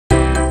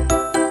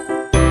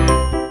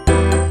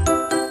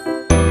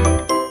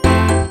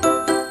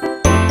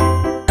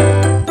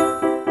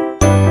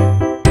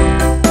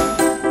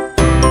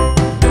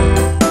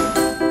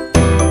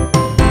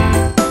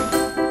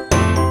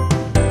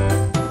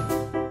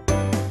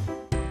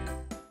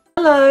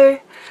Hello,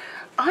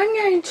 I'm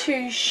going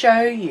to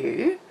show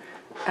you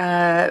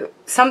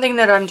something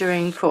that I'm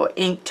doing for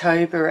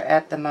Inktober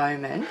at the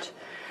moment.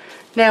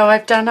 Now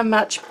I've done a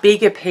much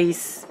bigger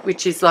piece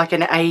which is like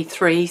an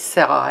A3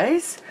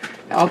 size.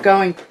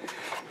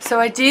 So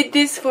I did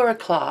this for a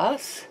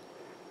class.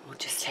 We'll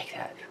just take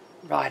that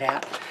right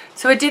out.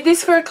 So I did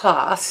this for a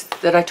class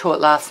that I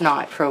taught last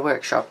night for a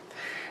workshop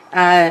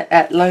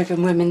at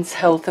Logan Women's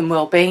Health and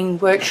Wellbeing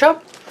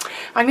workshop.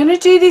 I'm going to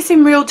do this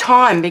in real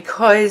time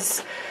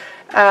because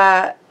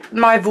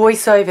my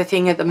voiceover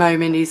thing at the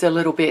moment is a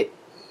little bit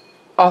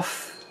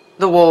off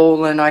the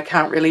wall and I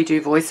can't really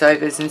do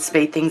voiceovers and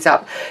speed things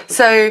up.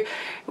 So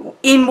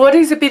in what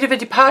is a bit of a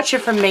departure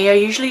from me, I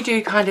usually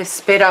do kind of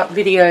sped up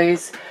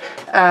videos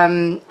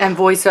and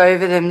voice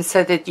over them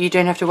so that you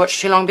don't have to watch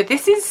too long. But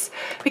this is,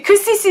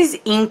 because this is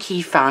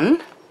inky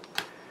fun,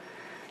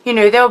 you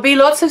know, there'll be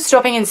lots of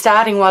stopping and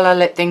starting while I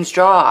let things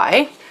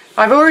dry.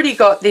 I've already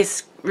got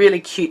this really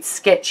cute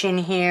sketch in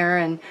here,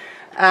 and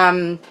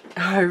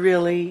I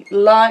really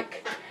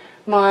like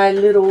my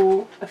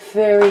little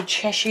furry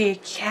Cheshire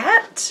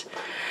cat.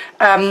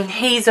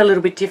 He's a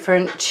little bit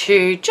different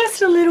to,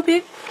 just a little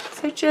bit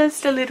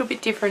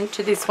different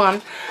to this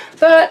one.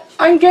 But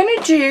I'm going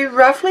to do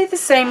roughly the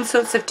same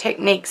sorts of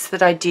techniques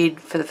that I did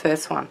for the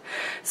first one.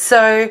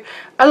 So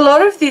a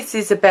lot of this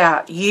is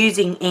about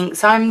using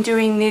inks. I'm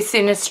doing this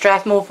in a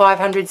Strathmore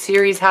 500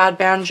 series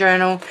hardbound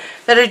journal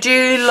that I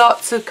do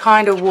lots of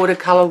kind of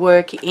watercolor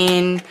work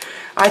in.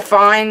 I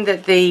find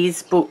that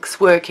these books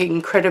work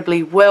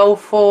incredibly well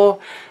for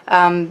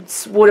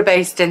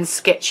water-based and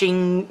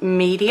sketching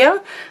media.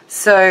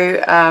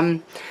 So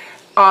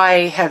I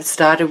have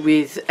started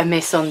with a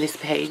mess on this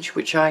page,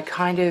 which I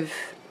kind of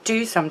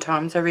do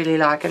sometimes. I really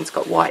like, and it's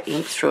got white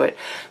ink through it.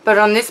 But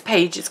on this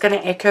page, it's going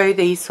to echo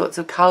these sorts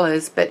of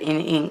colours, but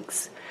in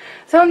inks.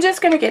 So I'm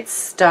just going to get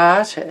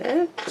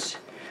started.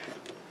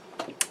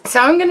 So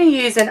I'm going to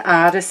use an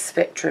Artist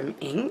Spectrum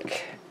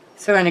ink,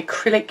 so an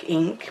acrylic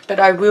ink, but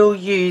I will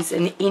use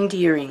an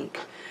India ink.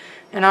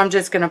 And I'm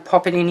just going to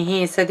pop it in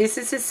here. So this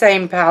is the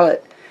same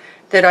palette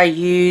that I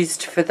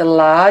used for the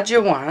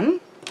larger one.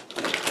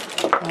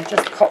 I'll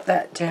just pop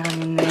that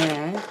down in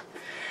there.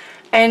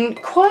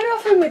 And quite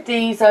often with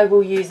these I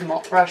will use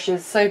mop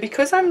brushes. So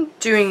because I'm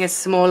doing a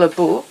smaller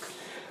book,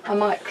 I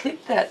might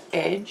clip that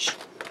edge.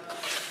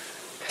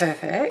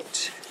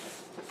 Perfect.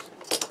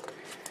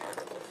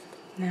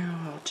 Now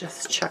I'll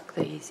just chuck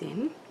these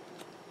in.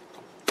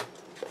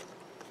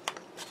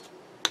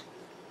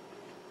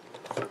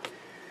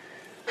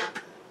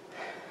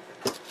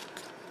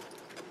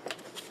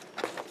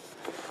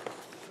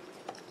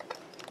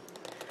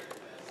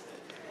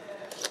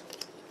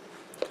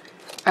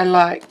 I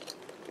like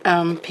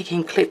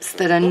picking clips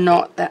that are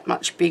not that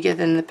much bigger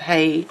than the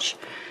page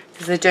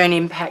because they don't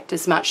impact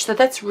as much. So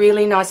that's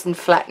really nice and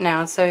flat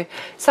now. So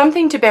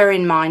something to bear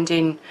in mind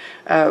in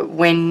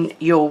when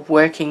you're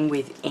working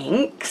with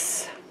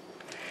inks.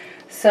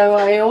 So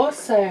I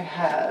also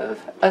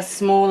have a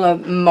smaller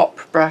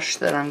mop brush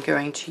that I'm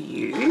going to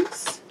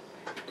use.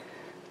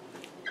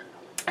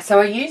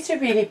 So I used a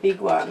really big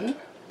one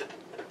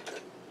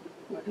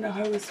when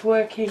I was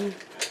working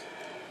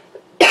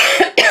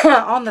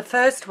on the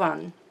first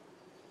one,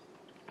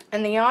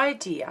 and the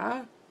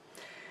idea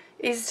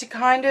is to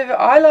kind of,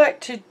 I like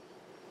to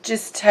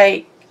just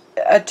take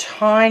a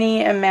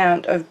tiny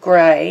amount of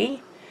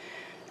grey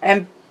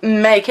and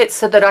make it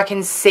so that I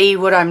can see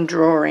what I'm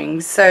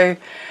drawing. So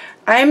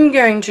I'm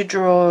going to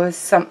draw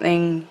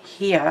something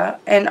here,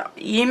 and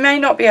you may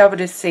not be able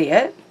to see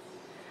it.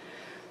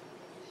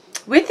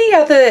 With the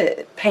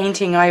other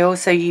painting I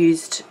also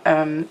used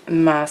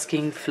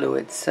masking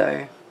fluid,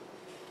 so.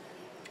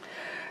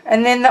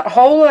 And then the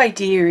whole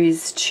idea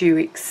is to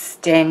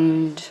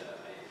extend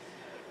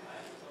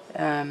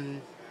the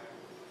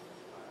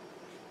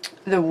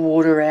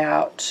water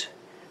out,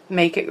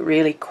 make it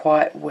really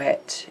quite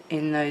wet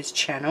in those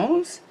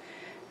channels,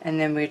 and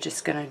then we're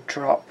just going to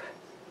drop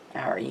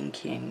our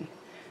ink in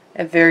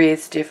at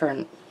various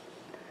different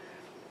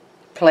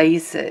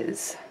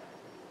places,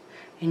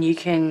 and you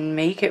can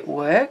make it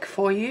work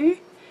for you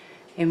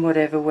in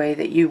whatever way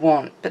that you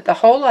want. But the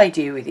whole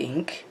idea with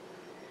ink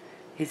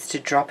is to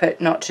drop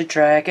it, not to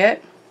drag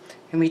it,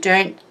 and we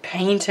don't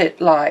paint it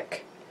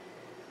like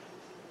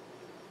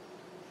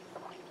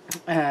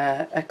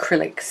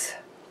acrylics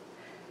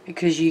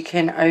because you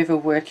can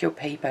overwork your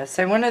paper.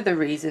 So one of the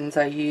reasons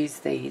I use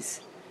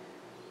these,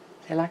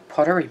 they're like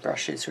pottery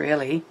brushes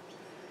really.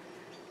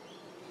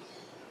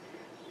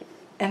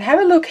 And have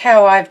a look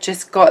how I've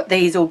just got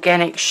these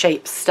organic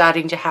shapes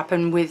starting to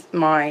happen with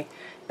my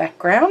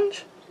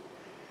background.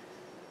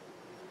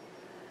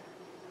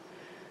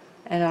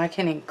 And I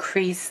can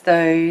increase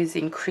those,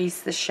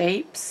 increase the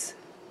shapes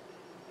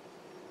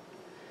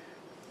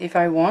if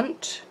I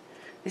want.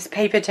 This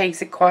paper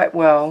takes it quite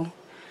well.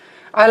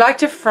 I like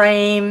to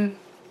frame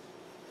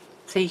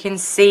so you can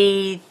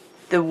see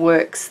the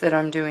works that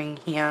I'm doing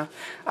here.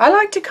 I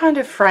like to kind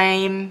of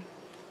frame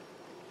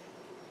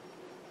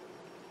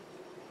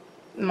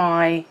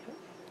my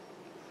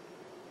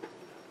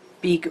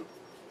big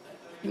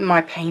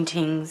my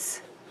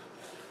paintings.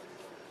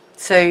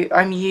 So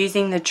I'm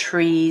using the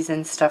trees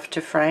and stuff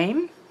to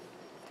frame,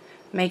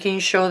 making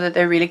sure that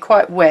they're really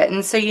quite wet.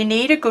 And so you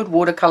need a good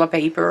watercolor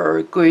paper, or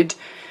a good,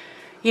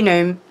 you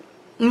know,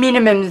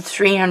 minimum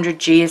 300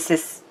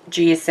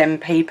 GSM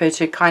paper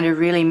to kind of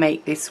really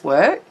make this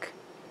work.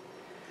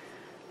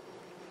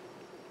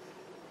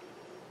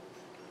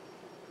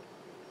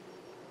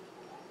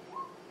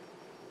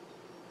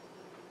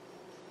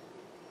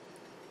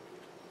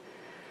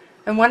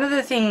 And one of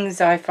the things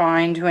I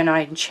find when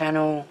I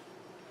channel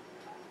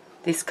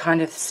this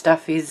kind of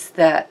stuff is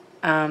that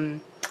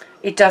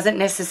it doesn't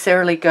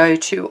necessarily go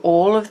to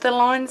all of the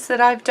lines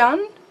that I've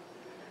done.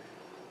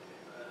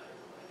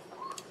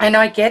 And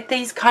I get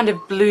these kind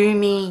of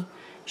bloomy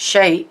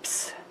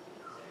shapes.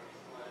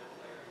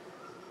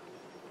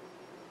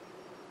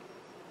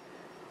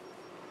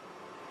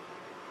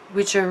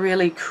 Which are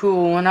really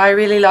cool. And I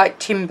really like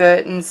Tim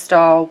Burton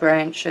style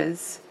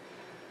branches.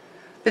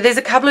 But there's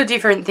a couple of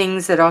different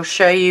things that I'll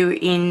show you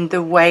in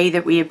the way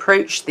that we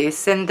approach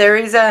this. And there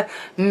is a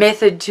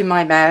method to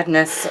my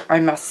madness, I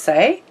must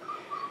say.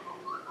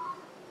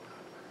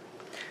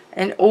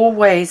 And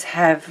always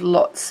have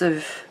lots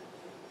of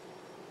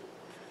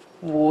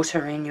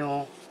water in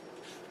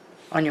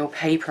on your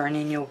paper and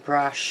in your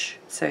brush.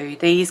 So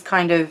these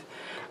kind of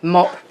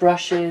mop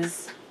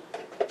brushes.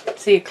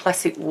 See, a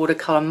classic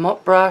watercolor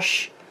mop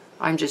brush.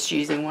 I'm just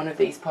using one of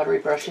these pottery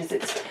brushes.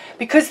 It's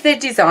because they're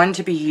designed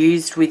to be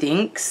used with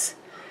inks.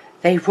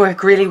 They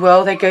work really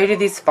well. They go to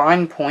this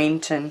fine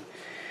point, and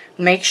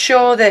make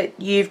sure that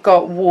you've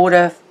got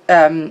water,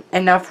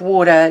 enough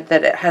water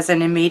that it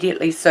hasn't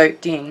immediately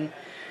soaked in,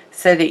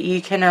 so that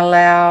you can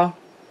allow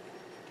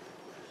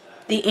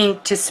the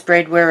ink to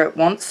spread where it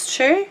wants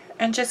to,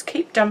 and just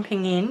keep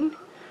dumping in.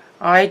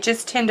 I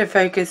just tend to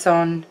focus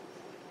on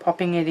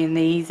popping it in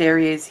these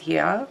areas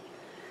here.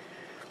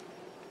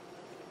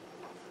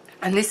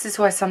 And this is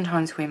why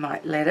sometimes we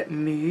might let it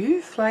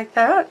move like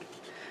that.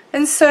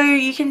 And so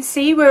you can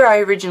see where I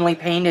originally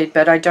painted,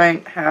 but I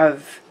don't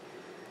have,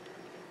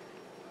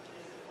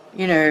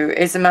 you know,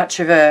 as much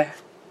of a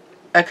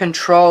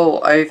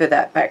control over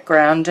that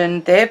background.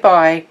 And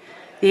thereby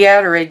the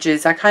outer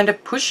edges I kind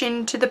of push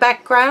into the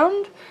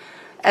background,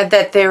 and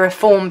that they're a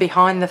form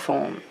behind the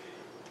form,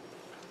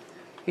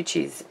 which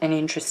is an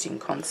interesting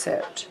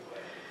concept.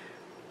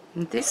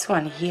 And this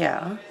one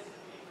here,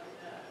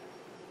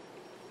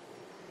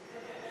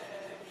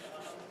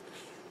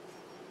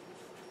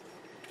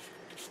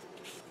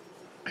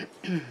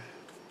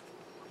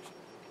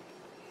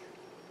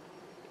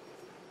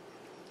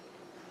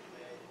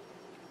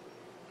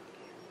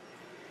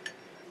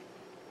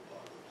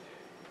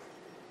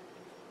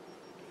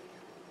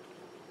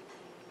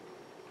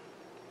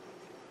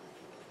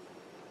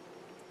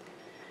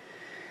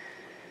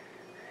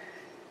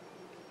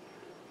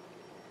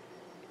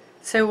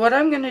 so what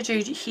I'm going to do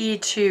here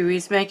too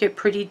is make it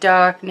pretty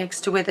dark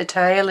next to where the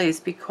tail is,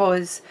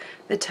 because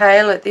the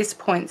tail at this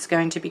point is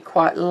going to be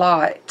quite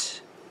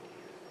light.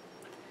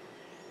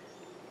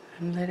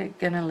 I'm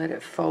going to let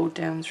it fold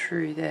down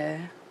through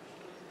there.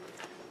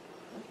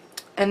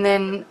 And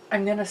then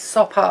I'm going to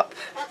sop up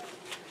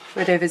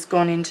whatever's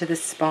gone into the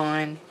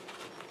spine.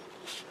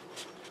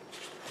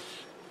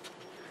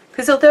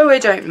 Because although I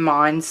don't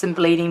mind some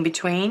bleeding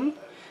between,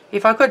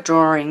 if I've got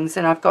drawings,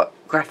 and I've got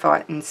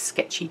graphite and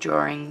sketchy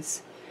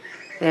drawings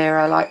there,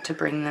 I like to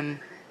bring them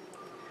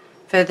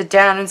further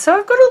down. And so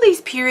I've got all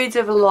these periods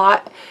of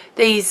light,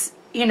 these,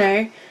 you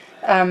know,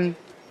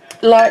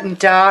 light and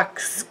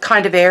darks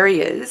kind of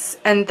areas,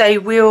 and they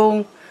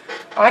will,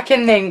 I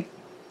can then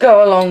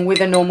go along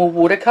with a normal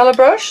watercolor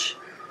brush,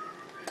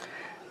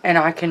 and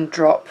I can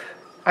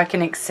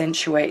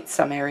accentuate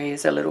some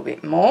areas a little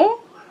bit more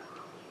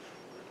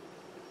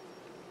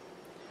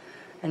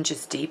and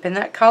just deepen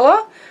that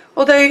color.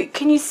 Although,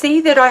 can you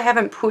see that I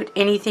haven't put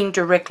anything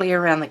directly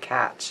around the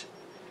cat?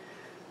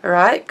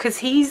 Alright, because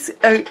he's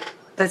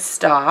the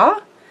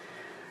star,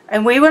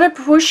 and we want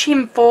to push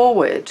him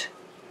forward.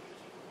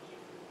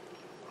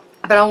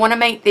 But I want to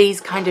make these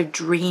kind of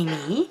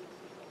dreamy.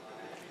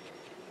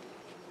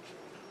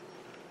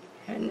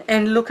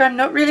 And look, I'm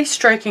not really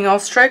stroking. I'll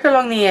stroke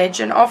along the edge,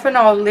 and often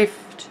I'll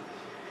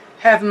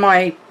have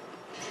my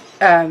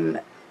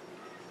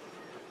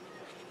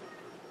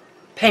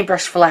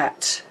paintbrush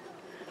flat.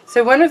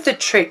 So one of the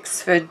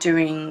tricks for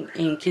doing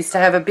ink is to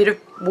have a bit of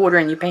water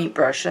in your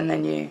paintbrush, and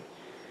then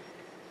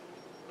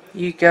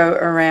you go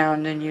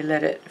around and you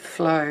let it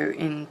flow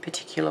in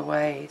particular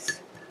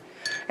ways.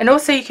 And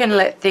also you can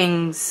let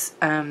things,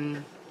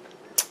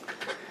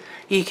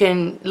 you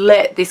can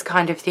let this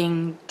kind of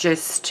thing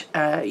just,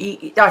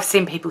 I've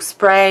seen people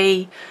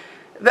spray,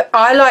 but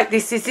I like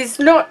this. This is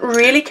not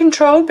really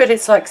controlled, but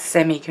it's like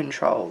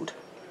semi-controlled.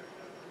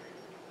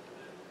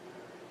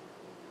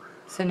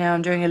 So now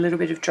I'm doing a little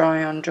bit of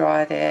dry on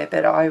dry there,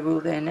 but I will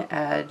then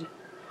add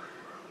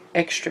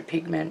extra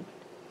pigment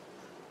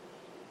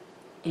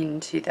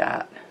into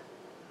that.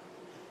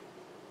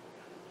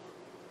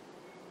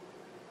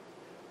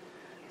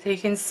 So you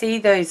can see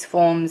those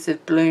forms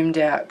have bloomed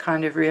out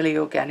kind of really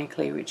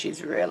organically, which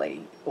is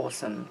really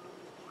awesome.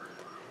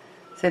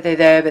 So they're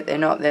there, but they're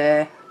not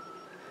there.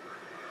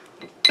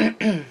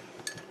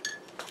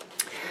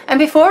 And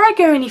before I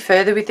go any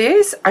further with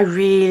this, I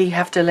really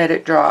have to let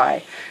it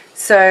dry.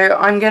 So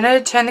I'm going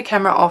to turn the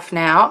camera off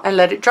now and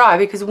let it dry,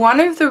 because one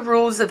of the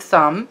rules of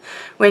thumb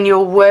when you're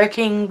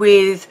working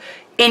with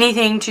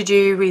anything to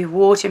do with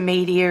water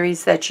media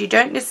is that you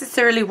don't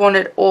necessarily want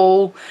it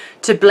all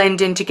to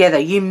blend in together.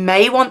 You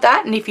may want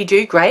that, and if you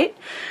do, great.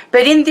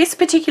 But in this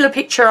particular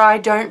picture, I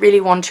don't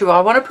really want to. I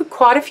want to put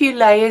quite a few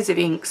layers of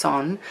inks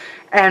on,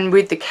 and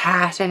with the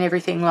cat and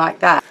everything like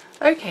that.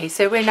 Okay,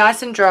 so we're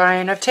nice and dry,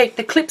 and I've taken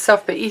the clips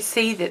off, but you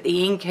see that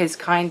the ink has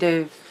kind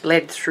of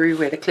bled through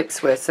where the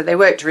clips were, so they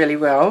worked really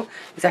well,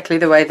 exactly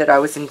the way that I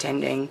was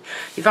intending.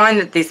 You find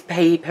that this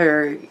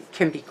paper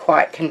can be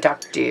quite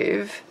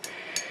conductive.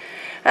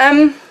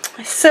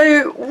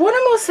 So what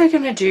I'm also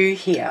going to do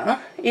here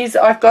is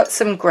I've got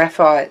some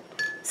graphite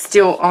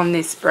still on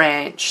this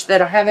branch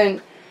that I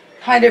haven't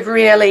kind of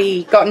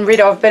really gotten rid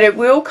of, but it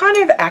will kind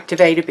of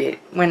activate a bit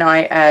when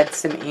I add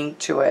some ink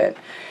to it.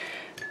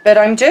 But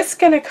I'm just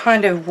going to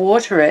kind of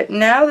water it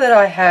now that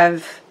I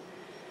have,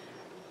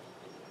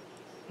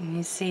 and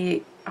you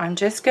see, I'm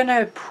just going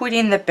to put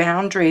in the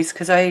boundaries,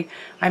 because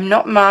I'm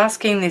not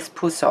masking this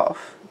puss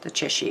off, the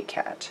Cheshire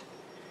cat.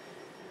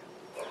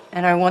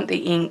 And I want the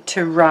ink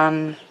to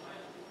run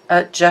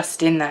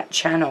just in that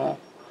channel.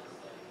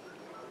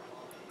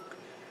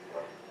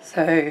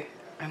 So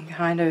I'm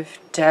kind of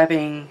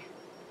dabbing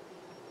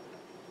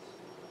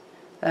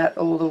that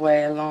all the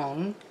way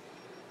along.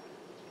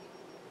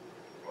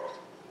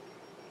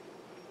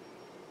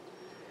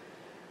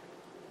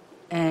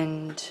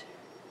 And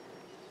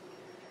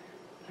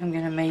I'm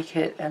going to make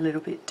it a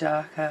little bit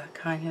darker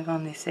kind of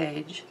on this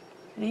edge.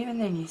 But even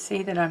then, you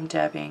see that I'm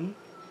dabbing.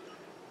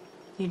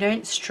 You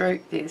don't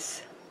stroke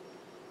this.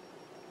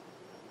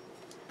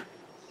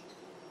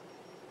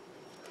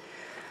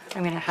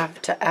 I'm going to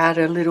have to add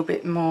a little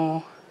bit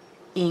more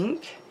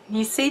ink.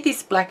 You see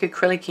this black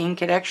acrylic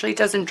ink, it actually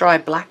doesn't dry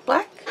black,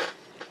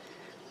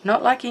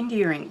 not like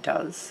India ink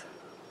does.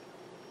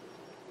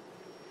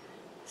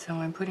 So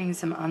I'm putting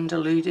some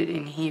undiluted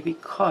in here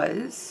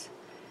because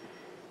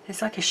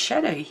there's like a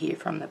shadow here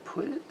from the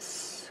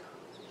puss.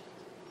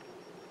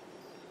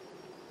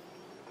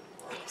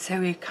 So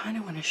we kind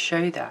of want to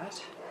show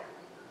that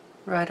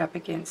right up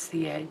against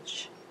the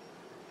edge.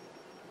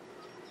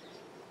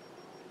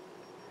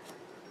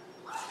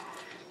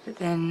 But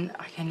then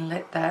I can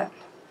let that,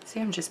 see,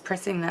 I'm just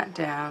pressing that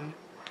down,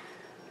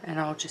 and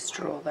I'll just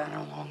draw that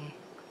along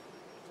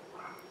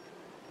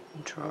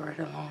and draw it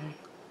along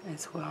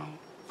as well.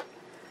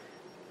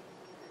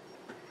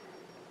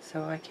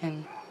 So I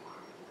can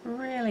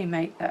really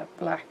make that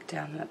black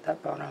down at the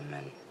bottom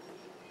and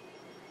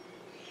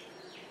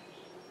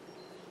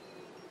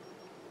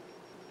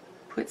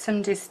put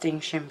some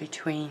distinction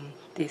between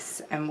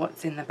this and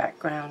what's in the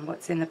background.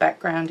 What's in the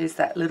background is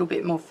that little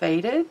bit more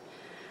faded,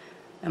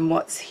 and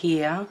what's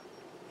here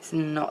is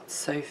not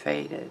so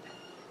faded.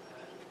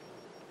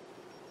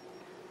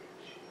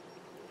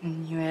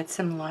 And you add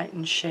some light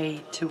and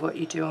shade to what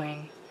you're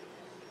doing.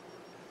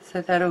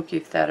 So that'll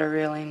give that a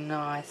really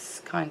nice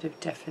kind of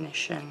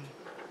definition.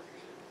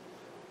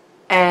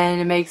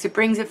 And it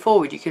brings it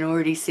forward. You can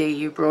already see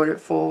you brought it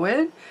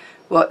forward.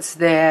 What's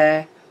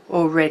there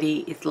already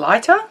is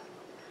lighter.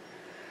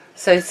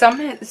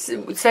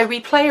 So we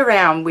play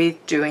around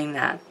with doing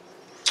that.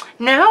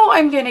 Now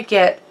I'm going to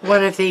get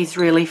one of these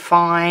really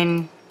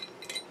fine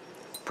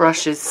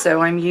brushes.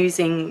 So I'm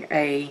using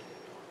a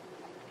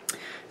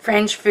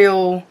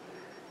Franchville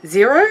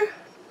 0.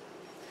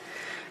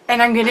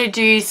 And I'm going to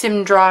do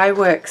some dry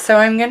work. So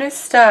I'm going to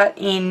start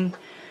in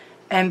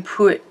and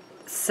put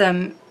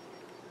some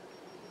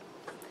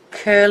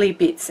curly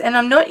bits. And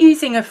I'm not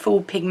using a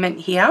full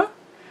pigment here,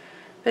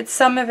 but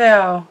some of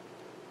our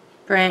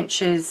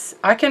branches,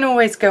 I can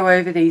always go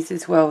over these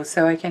as well,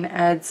 so I can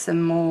add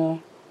some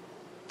more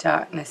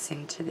darkness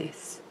into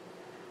this.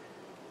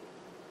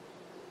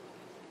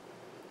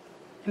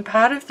 And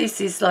part of this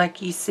is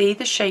like you see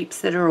the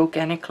shapes that are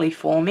organically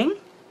forming,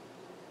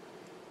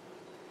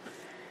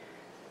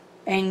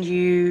 and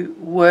you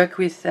work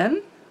with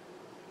them.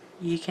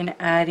 You can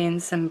add in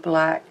some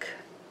black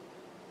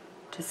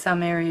to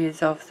some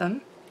areas of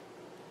them.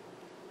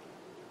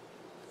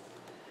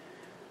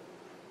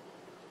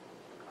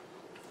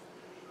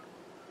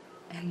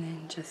 And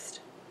then just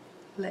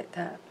let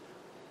that.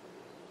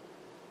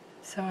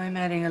 So I'm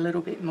adding a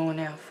little bit more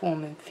now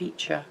form and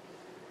feature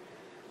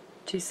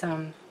to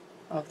some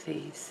of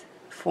these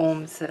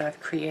forms that I've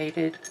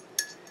created.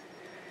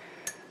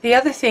 The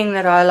other thing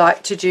that I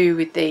like to do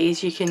with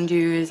these, you can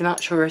do as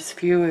much or as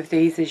few of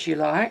these as you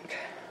like.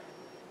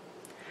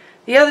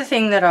 The other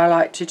thing that I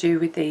like to do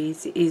with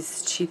these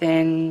is to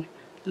then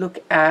look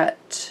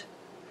at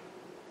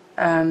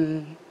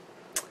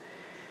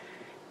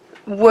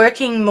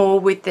working more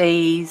with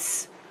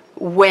these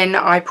when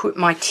I put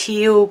my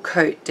teal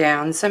coat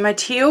down. So my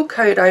teal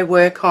coat I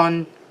work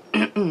on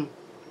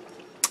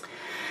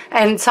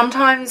And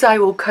sometimes I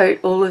will coat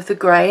all of the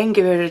grey and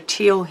give it a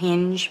teal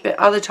hinge, but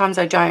other times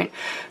I don't.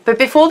 But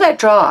before that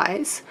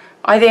dries,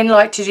 I then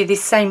like to do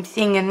this same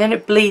thing, and then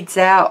it bleeds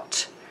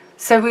out.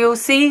 So we'll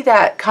see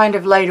that kind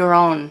of later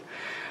on.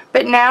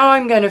 But now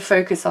I'm going to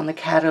focus on the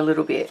cat a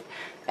little bit.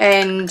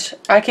 And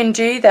I can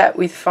do that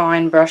with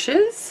fine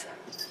brushes.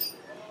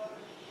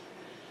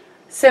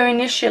 So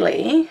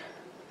initially,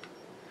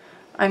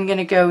 I'm going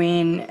to go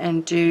in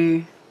and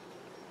do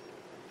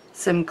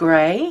some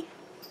grey.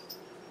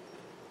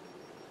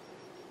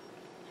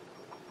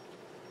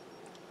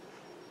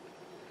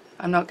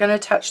 I'm not going to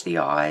touch the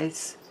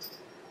eyes,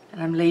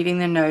 and I'm leaving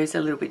the nose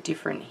a little bit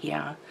different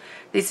here.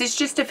 This is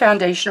just a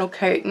foundational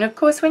coat, and of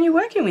course when you're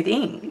working with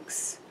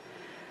inks,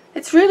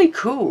 it's really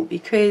cool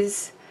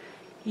because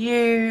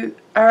you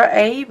are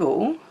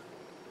able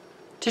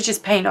to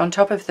just paint on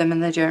top of them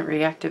and they don't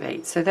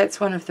reactivate. So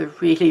that's one of the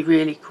really,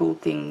 really cool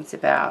things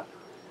about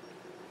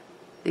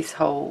this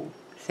whole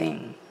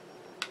thing.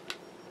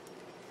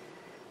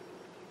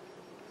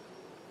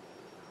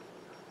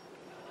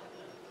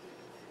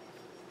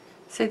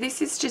 So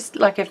this is just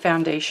like a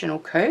foundational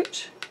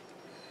coat,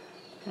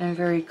 and I'm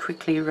very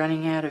quickly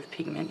running out of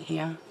pigment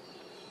here.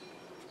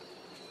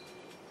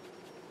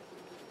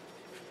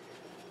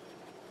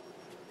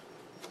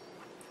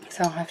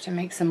 So I'll have to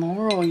make some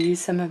more or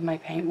use some of my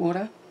paint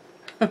water,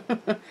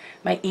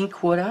 my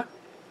ink water.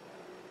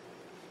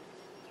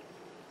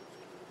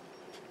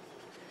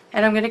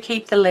 And I'm going to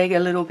keep the leg a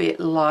little bit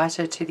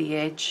lighter to the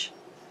edge.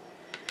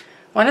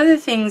 One of the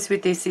things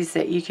with this is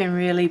that you can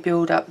really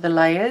build up the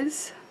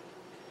layers.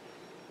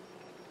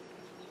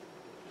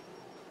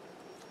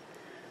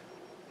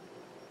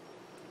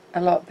 A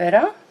lot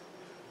better.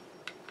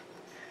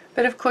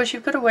 But of course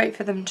you've got to wait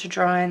for them to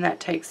dry, and that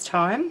takes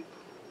time.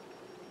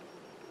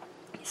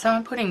 So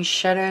I'm putting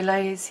shadow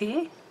layers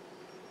here.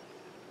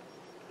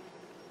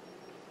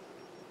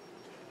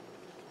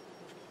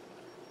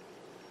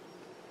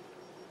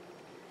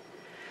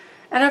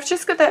 And I've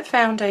just got that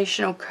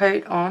foundational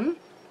coat on.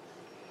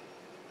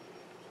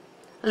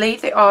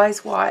 Leave the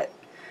eyes white,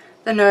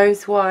 the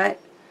nose white,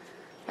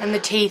 and the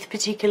teeth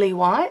particularly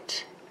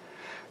white.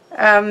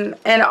 And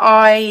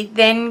I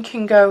then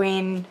can go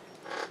in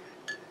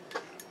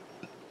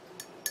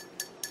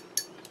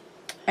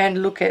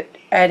and look at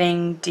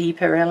adding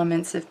deeper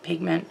elements of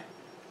pigment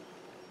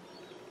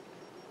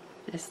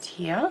just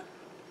here.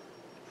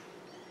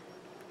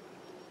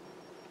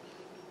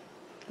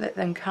 Let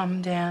them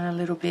come down a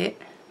little bit.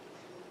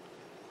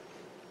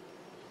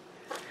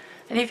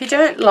 And if you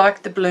don't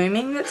like the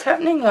blooming that's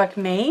happening, like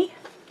me,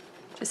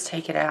 just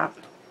take it out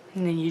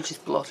and then you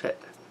just blot it.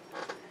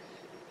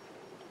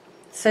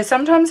 So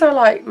sometimes I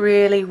like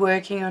really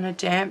working on a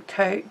damp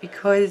coat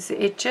because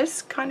it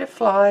just kind of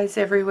flies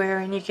everywhere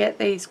and you get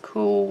these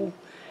cool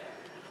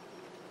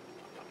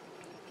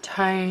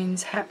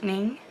tones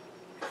happening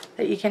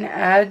that you can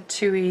add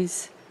to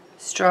his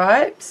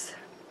stripes,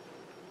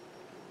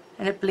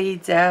 and it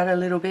bleeds out a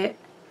little bit.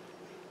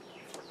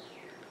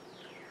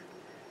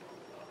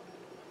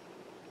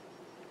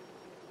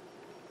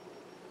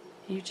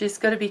 You've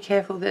just got to be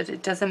careful that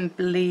it doesn't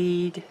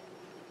bleed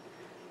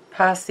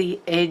past the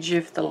edge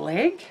of the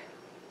leg.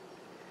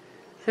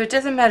 So it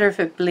doesn't matter if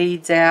it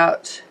bleeds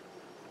out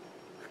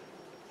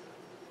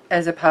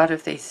as a part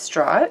of these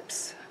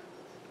stripes.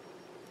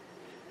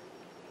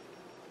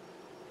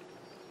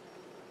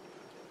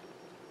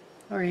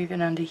 Or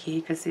even under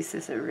here, because this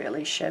is a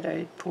really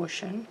shadowed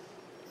portion.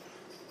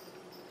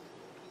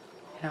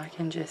 And I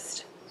can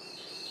just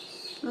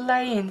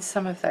lay in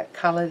some of that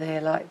colour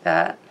there like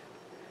that,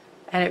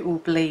 and it will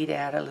bleed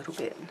out a little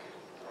bit.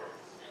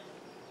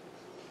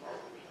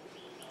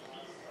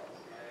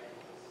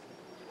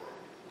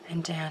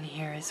 And down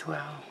here as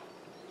well,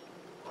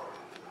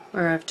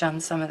 where I've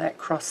done some of that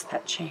cross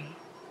patching.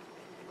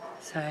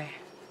 So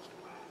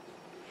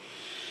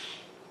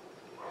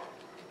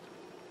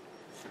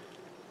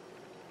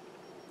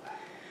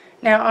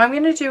now I'm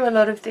going to do a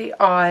lot of the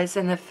eyes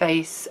and the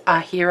face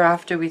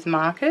hereafter with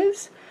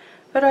markers,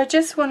 but I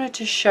just wanted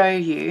to show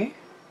you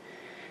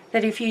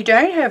that if you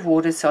don't have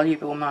water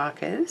soluble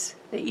markers,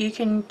 that you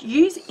can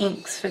use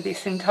inks for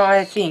this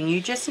entire thing. You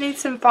just need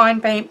some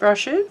fine paint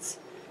brushes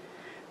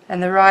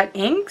and the right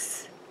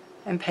inks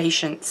and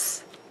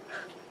patience.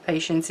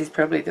 Patience is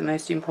probably the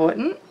most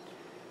important.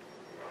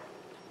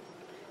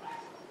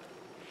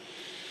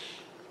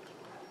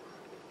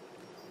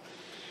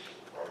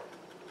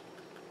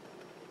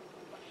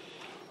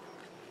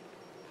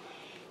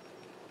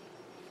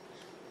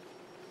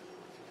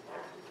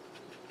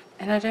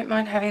 And I don't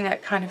mind having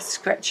that kind of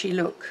scratchy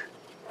look.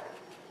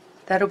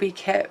 That'll be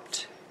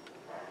kept.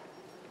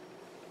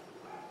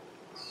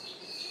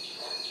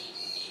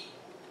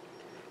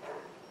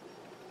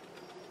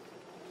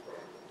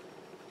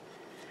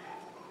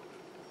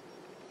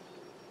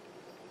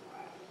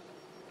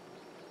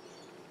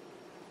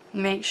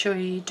 Make sure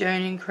you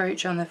don't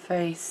encroach on the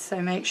face, so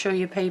make sure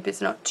your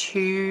paper's not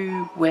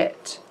too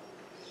wet.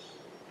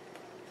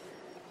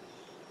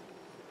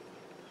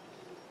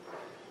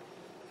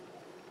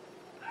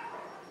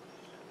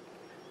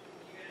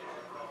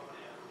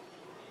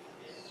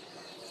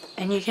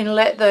 And you can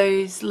let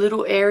those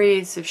little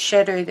areas of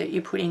shadow that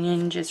you're putting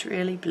in just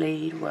really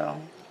bleed well.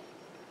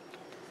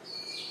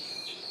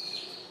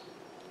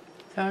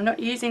 So I'm not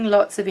using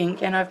lots of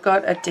ink, and I've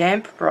got a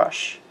damp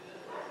brush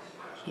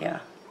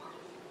here.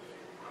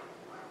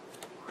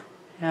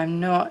 And I'm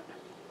not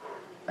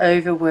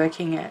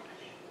overworking it.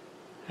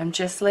 I'm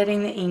just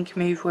letting the ink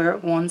move where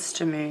it wants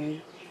to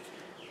move,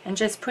 and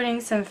just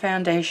putting some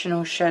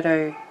foundational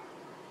shadow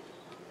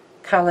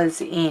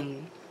colours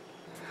in.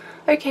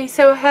 Okay,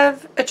 so I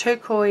have a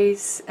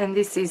turquoise, and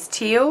this is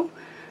teal,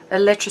 a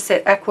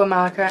Letraset aqua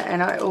marker,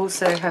 and I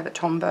also have a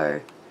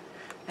Tombow,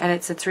 and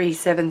it's a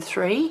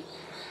 373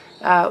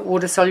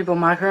 water soluble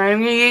marker. And I'm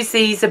going to use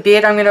these a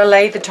bit. I'm going to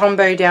lay the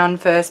Tombow down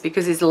first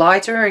because it's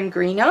lighter and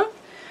greener,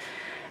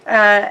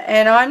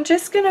 and I'm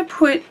just going to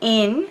put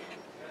in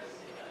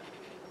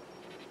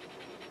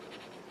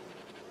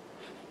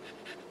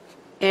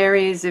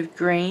areas of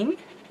green.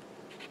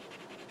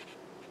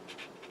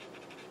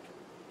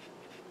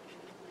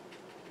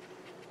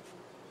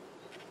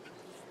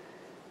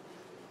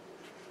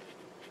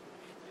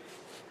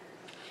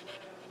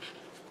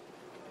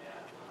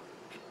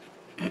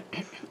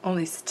 All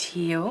this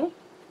teal.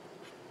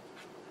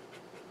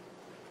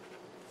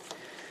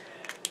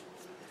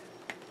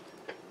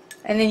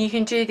 And then you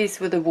can do this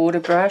with a water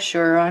brush,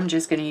 or I'm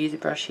just going to use a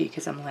brush here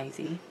because I'm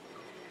lazy.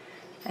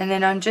 And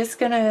then I'm just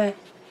going to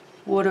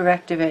water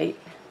activate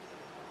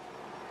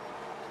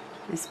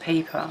this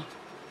paper,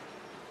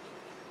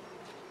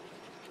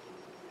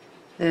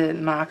 the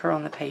marker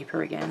on the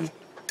paper again,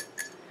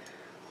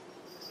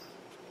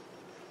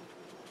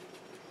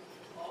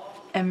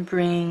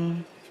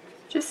 and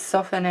just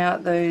soften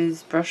out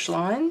those brush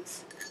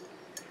lines.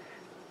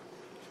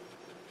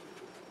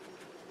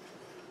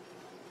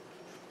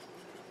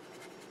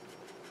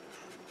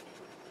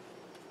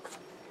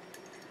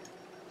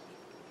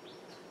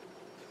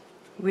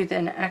 With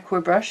an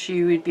aqua brush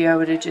you would be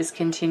able to just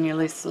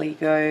continuously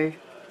go,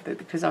 but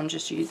because I'm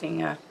just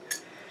using a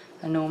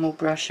normal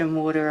brush and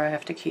water, I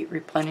have to keep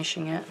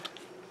replenishing it.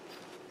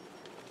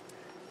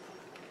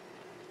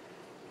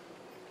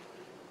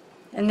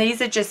 And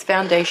these are just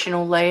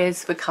foundational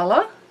layers for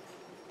colour.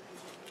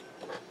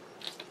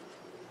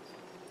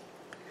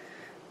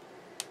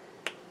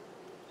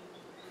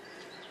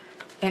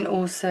 And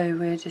also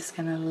we're just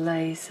going to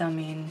lay some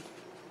in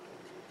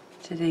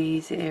to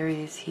these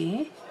areas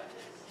here,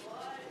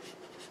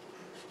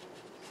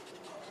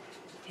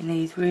 in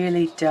these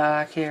really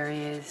dark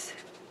areas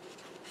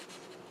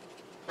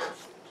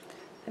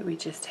that we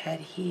just had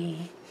here,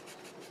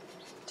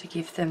 to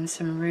give them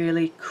some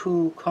really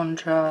cool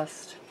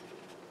contrast.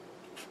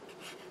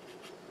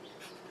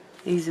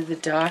 These are the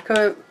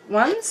darker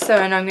ones,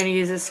 and I'm going to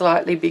use a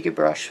slightly bigger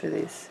brush for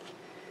this.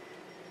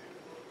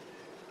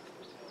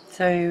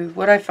 So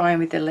what I find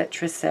with the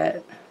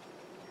Letraset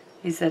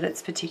is that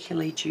it's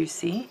particularly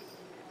juicy,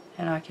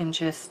 and I can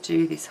just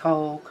do this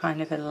whole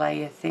kind of a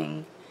layer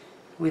thing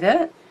with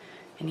it.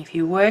 And if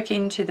you work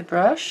into the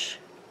brush,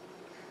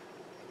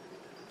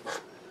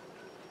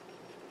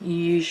 you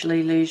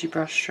usually lose your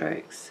brush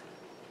strokes.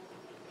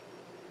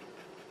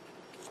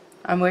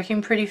 I'm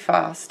working pretty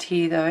fast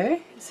here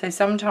though, so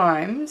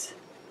sometimes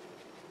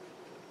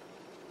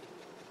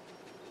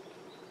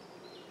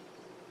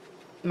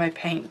my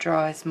paint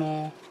dries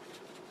more,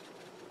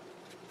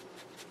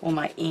 or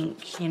my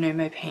ink, you know,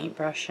 my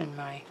paintbrush and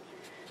my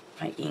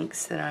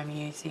inks that I'm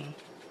using,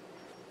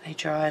 they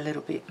dry a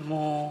little bit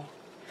more.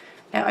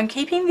 Now I'm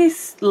keeping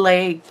this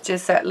leg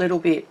just that little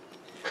bit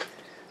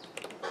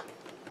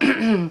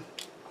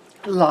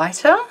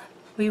lighter.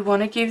 We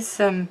want to give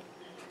some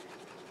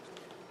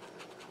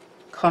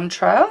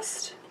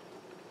contrast.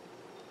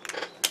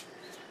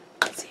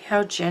 See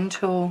how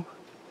gentle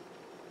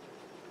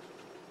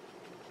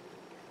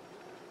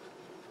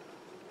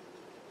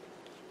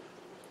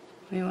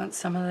we want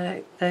some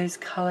of those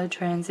colour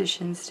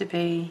transitions to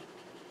be.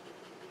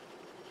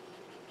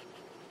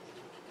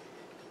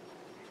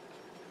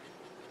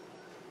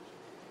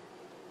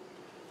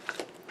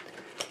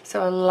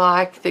 So I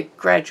like the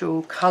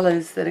gradual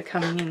colours that are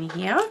coming in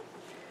here.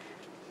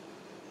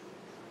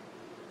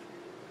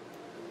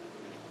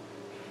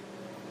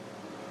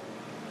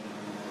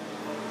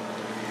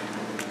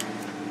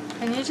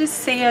 And you just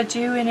see I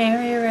do an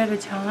area at a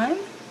time,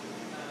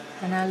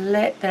 and I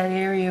let that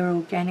area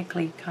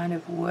organically kind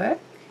of work.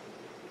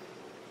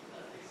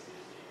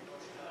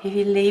 If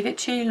you leave it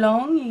too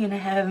long, you're going to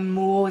have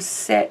more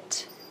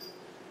set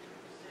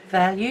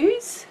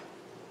values,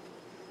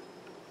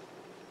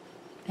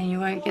 and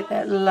you won't get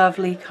that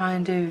lovely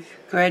kind of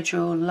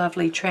gradual,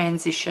 lovely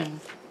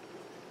transition.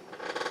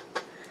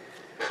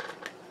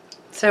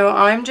 So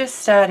I'm just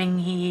starting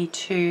here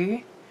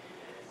too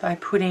by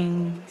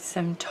putting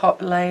some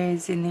top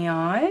layers in the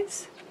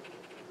eyes.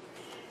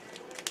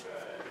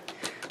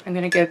 I'm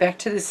going to go back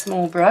to the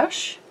small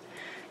brush,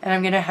 and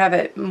I'm going to have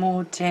it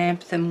more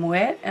damp than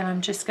wet, and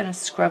I'm just going to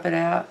scrub it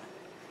out.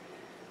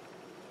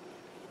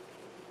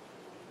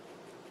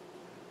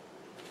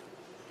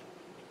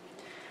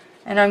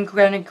 And I'm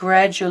going to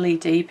gradually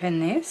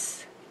deepen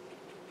this.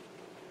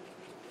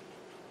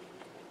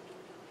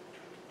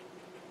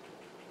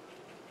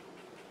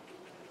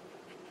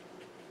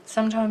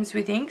 sometimes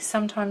with ink,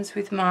 sometimes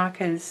with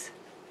markers,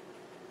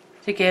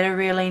 to get a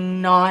really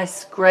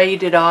nice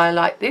graded eye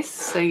like this.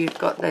 So you've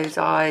got those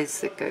eyes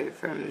that go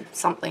from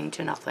something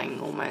to nothing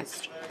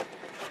almost.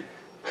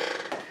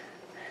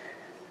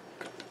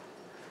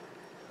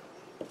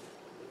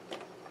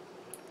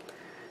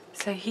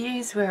 So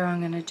here's where I'm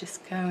going to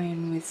just go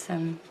in with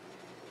some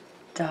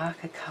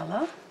darker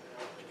colour.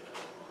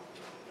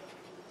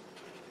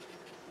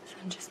 So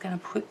I'm just going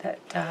to put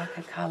that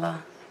darker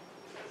colour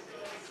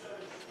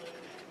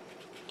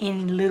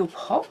in little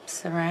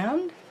pops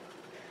around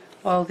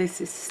while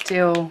this is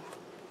still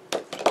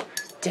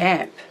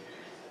damp.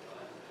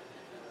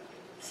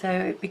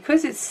 So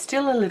because it's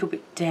still a little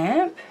bit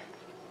damp,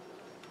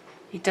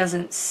 it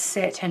doesn't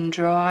set and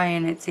dry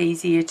and it's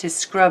easier to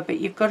scrub, but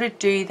you've got to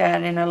do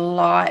that in a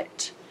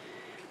light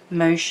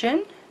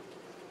motion,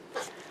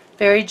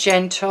 very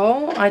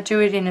gentle. I do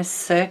it in a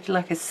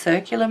like a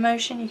circular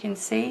motion, you can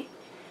see,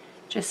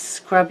 just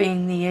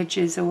scrubbing the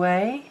edges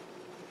away.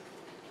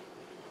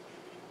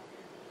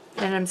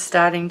 And I'm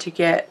starting to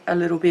get a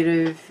little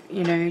bit of,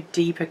 you know,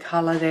 deeper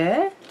colour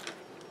there.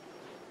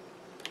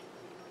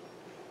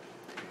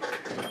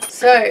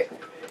 So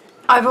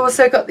I've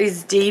also got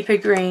this deeper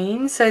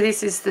green, so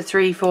this is the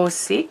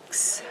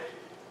 346,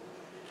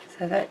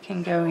 so that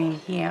can go in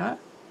here.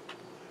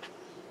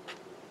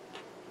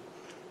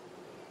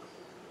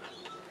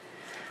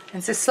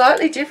 It's a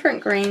slightly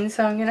different green,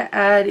 so I'm going to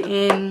add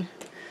in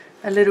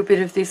a little bit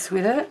of this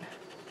with it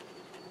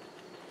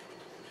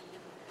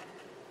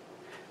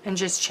and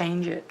just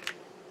change it.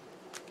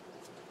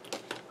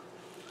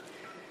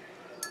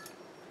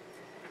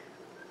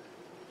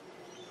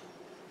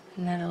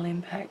 And that'll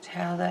impact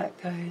how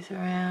that goes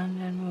around,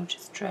 and we'll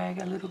just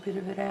drag a little bit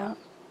of it out.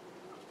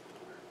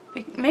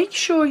 Make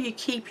sure you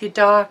keep your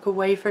dark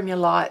away from your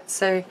light.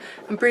 So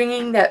I'm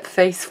bringing that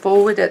face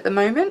forward at the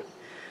moment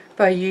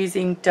by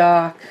using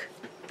dark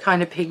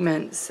kind of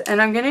pigments.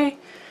 And I'm going to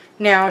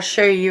now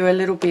show you a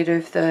little bit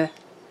of the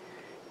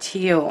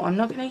teal. I'm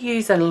not going to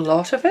use a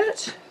lot of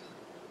it.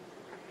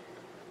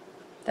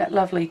 That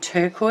lovely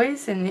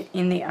turquoise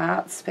in the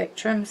art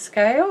spectrum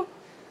scale.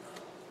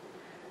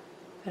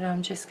 But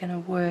I'm just going to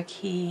work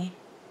here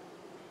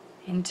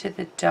into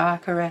the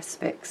darker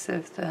aspects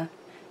of the...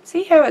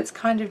 See how it's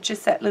kind of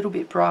just that little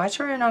bit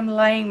brighter, and I'm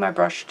laying my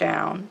brush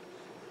down.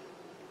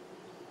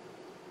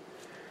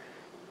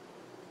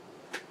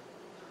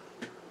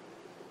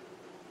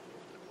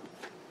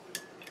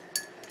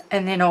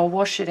 And then I'll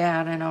wash it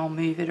out and I'll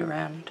move it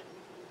around.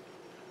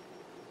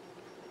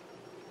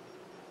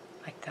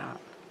 Like that.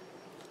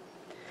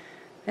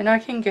 Then I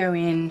can go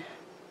in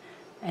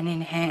and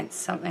enhance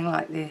something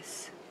like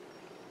this.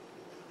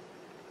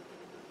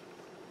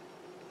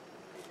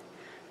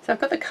 So I've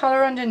got the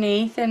colour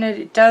underneath, and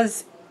it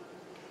does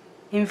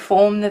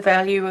inform the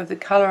value of the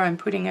colour I'm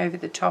putting over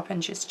the top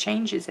and just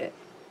changes it.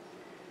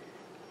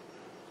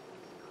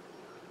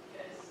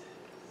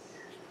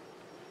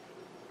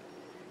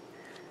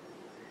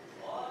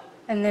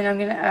 And then I'm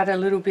going to add a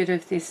little bit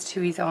of this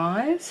to his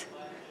eyes.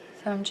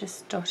 So I'm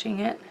just dotting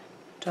it,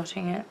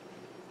 dotting it,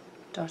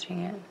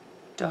 dotting it,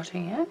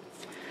 dotting it.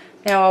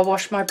 Now I'll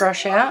wash my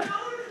brush out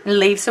and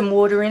leave some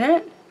water in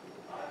it,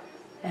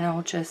 and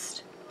I'll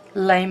just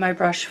lay my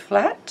brush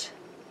flat,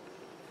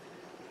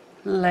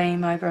 lay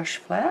my brush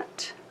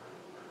flat,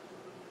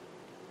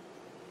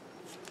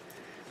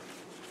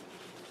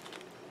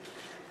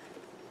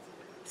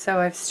 so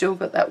I've still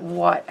got that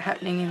white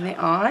happening in the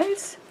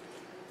eyes.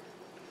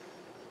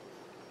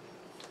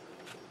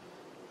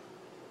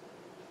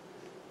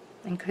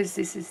 And because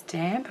this is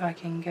damp, I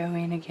can go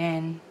in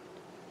again.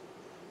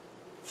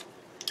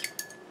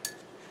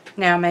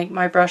 Now make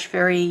my brush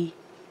very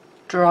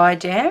dry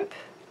damp,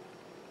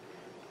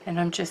 and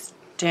I'm just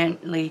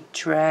gently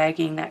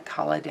dragging that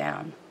colour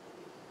down.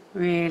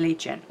 Really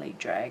gently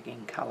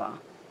dragging colour.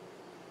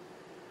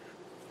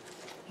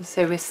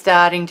 So we're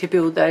starting to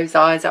build those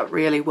eyes up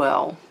really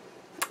well.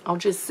 I'll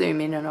just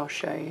zoom in and I'll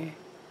show you.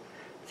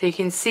 So you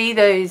can see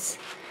those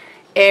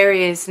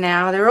areas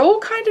now. They're all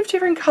kind of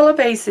different colour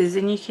bases,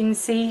 and you can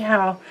see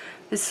how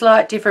the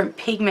slight different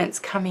pigments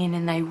come in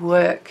and they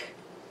work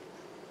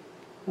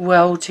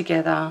well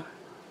together.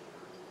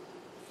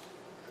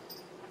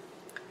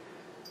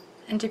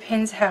 And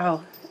depends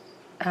how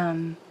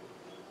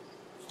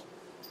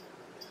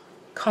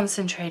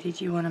concentrated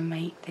you want to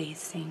make these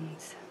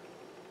things.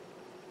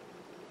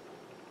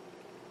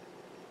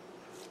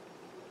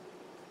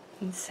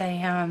 And say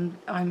how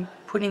I'm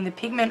putting the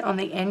pigment on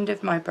the end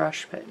of my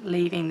brush, but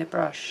leaving the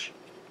brush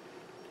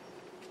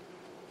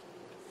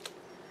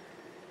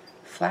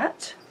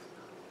flat.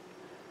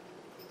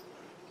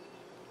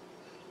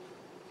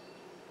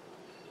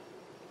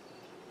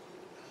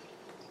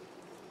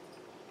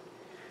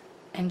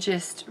 And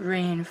just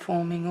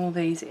reinforming all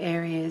these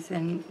areas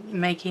and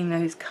making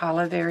those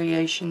colour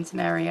variations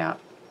marry up.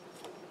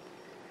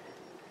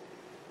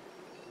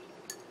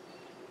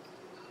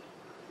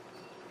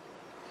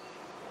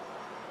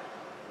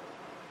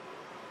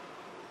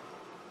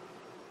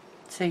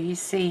 So you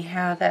see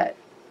how that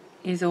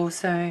is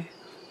also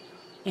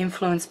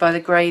influenced by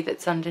the grey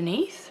that's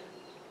underneath.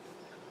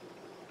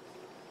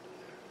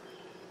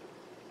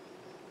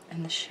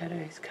 and the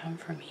shadows come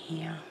from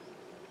here.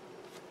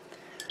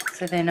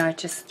 So then I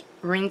just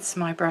rinse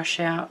my brush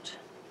out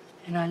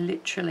and I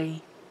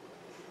literally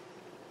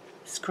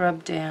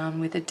scrub down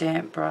with a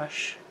damp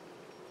brush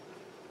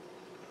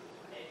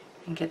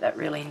and get that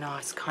really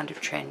nice kind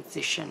of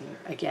transition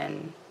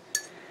again.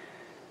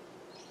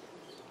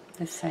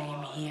 The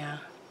same here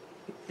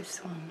with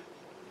this one.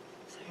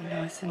 So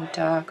nice and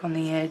dark on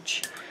the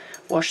edge.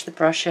 Wash the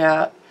brush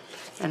out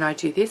and I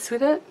do this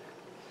with it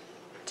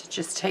to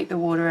just take the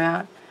water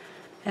out,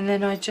 and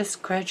then I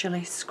just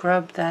gradually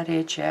scrub that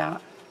edge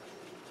out.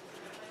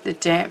 The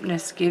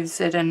dampness gives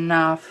it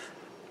enough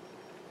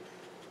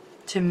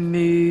to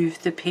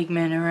move the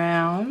pigment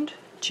around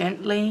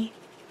gently,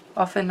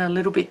 often a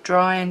little bit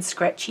dry and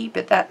scratchy,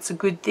 but that's a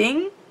good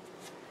thing.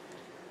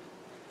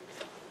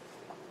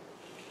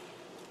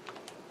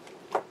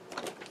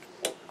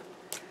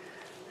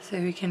 So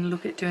we can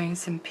look at doing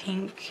some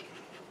pink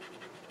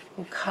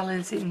or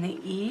colours in the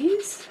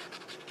ears.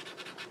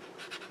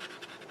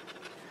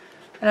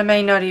 And I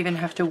may not even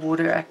have to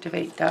water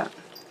activate that.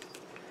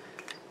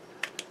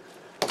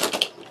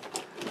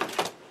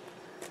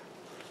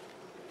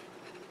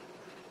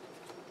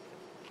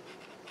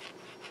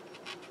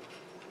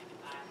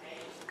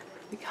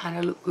 They kind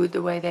of look good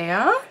the way they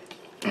are.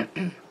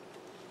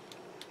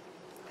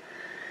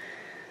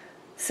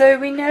 So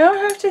we now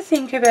have to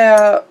think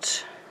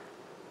about,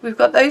 we've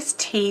got those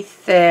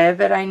teeth there,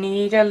 but I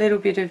need a little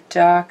bit of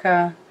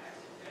darker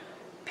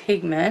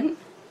pigment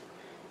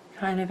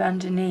kind of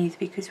underneath,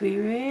 because we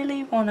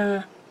really want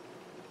to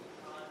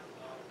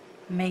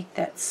make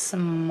that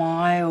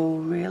smile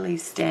really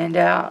stand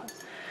out,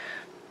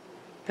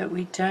 but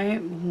we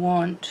don't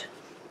want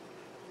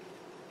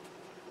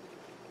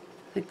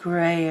the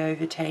grey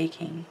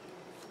overtaking.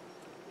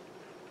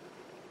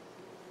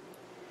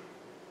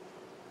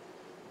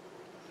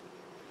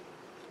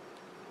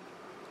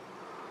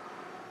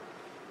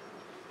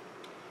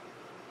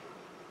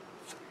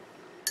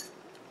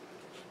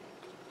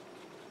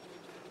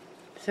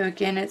 So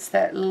again, it's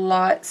that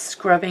light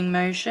scrubbing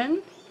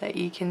motion that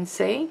you can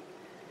see.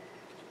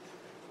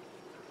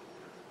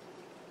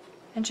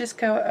 And just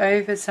go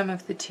over some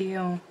of the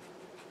teal.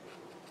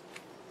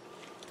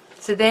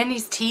 So then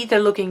his teeth are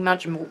looking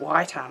much more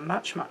whiter,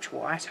 much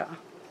whiter.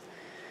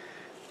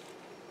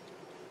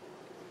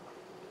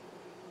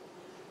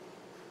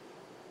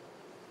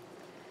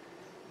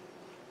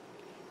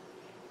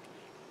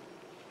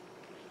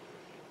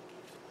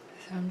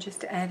 So I'm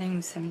just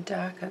adding some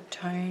darker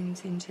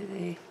tones into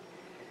the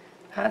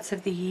parts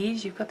of the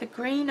ears. You've got the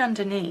green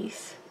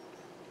underneath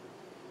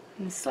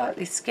and the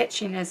slightly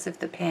sketchiness of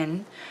the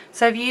pen.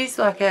 So I've used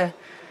like a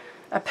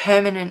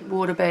permanent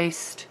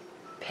water-based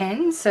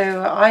pen.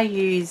 So I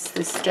use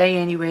the Stay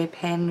Anywhere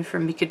pen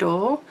from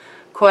Micador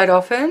quite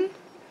often.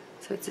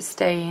 So it's a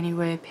Stay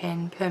Anywhere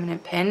pen,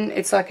 permanent pen.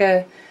 It's like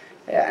an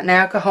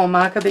alcohol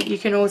marker, but you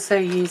can also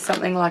use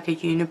something like a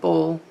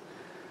Uniball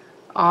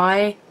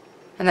eye,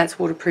 and that's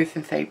waterproof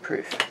and fade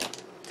proof.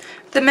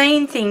 The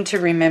main thing to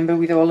remember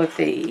with all of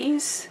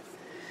these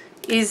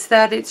is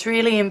that it's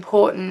really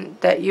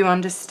important that you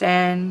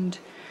understand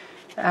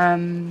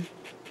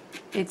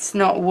it's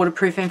not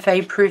waterproof and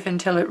fade proof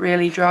until it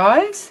really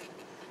dries.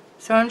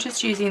 So I'm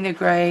just using the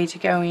grey to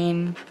go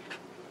in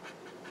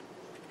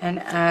and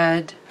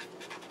add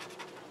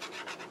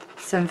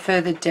some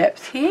further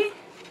depth here.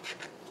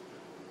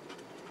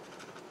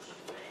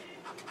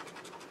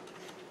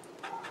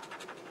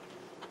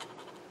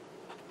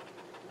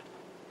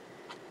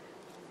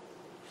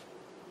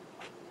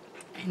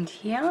 And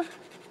here.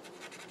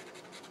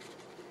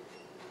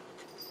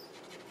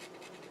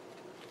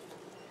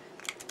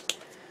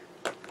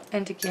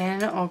 And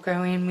again, I'll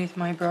go in with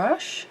my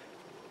brush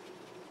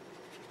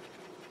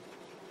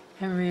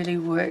and really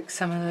work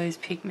some of those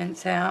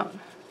pigments out.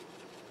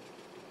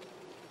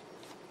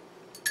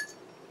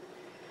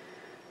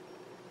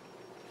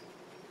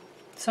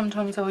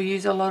 Sometimes I'll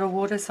use a lot of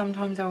water,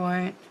 sometimes I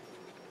won't.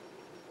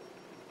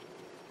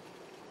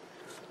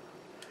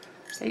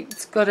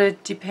 It's got to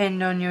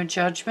depend on your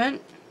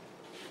judgment.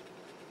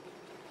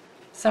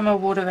 Some I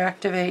water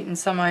activate and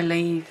some I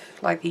leave,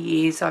 like the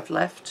ears I've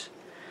left.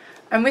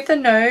 And with the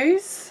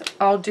nose,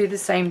 I'll do the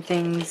same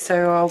thing.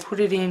 So I'll put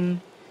it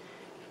in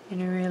a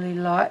really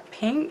light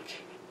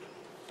pink.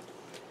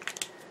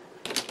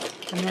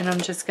 And then I'm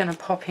just going to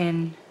pop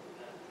in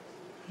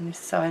on this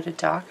side a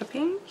darker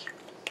pink,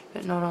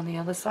 but not on the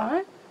other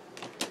side.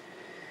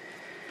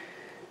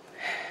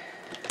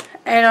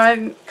 And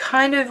I'm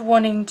kind of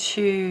wanting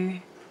to,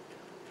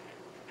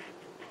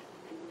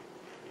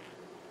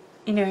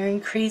 you know,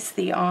 increase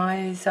the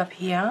eyes up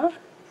here.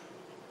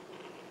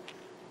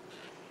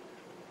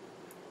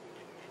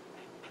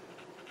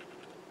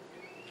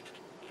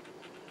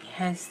 It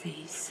has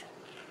these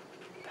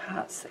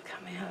parts that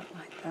come out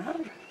like that.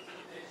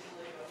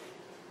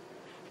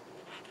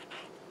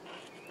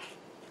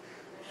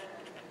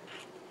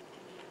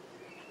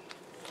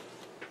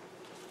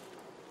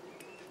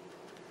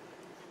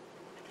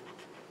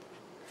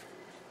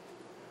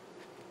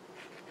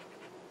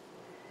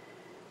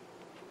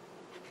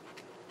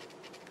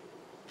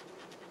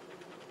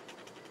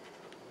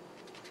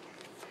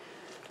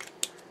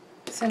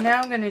 So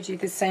now I'm going to do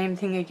the same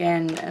thing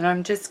again, and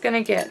I'm just going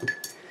to get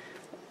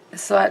a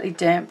slightly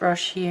damp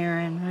brush here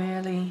and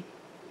really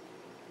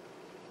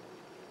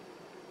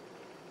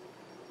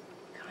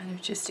kind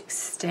of just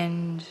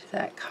extend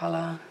that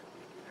colour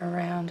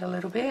around a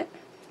little bit.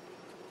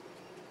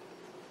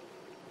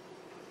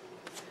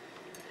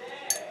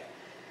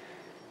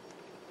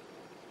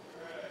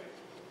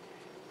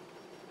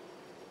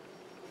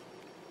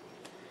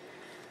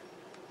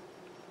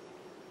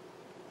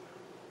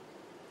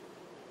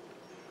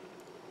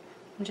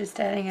 I'm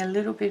just adding a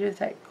little bit of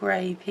that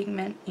grey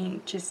pigment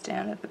ink just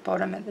down at the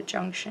bottom at the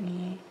junction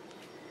here.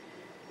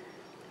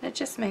 It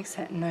just makes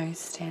that nose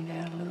stand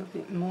out a little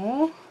bit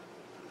more.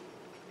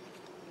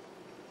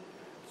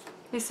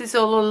 This is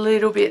all a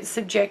little bit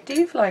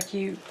subjective, like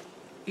you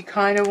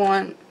kind of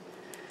want,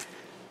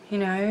 you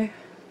know,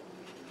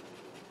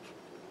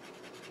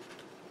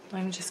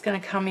 I'm just going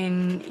to come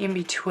in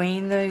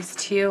between those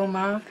teal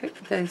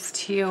those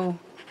teal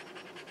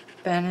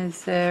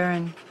banners there,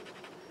 and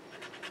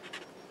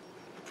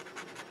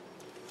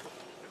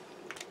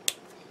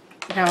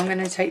now I'm going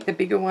to take the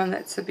bigger one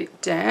that's a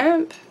bit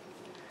damp,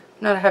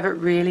 not have it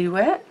really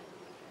wet,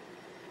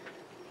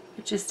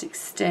 but just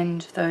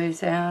extend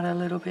those out a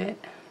little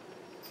bit.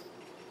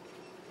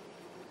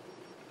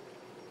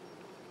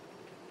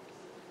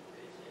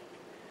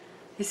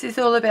 This is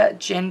all about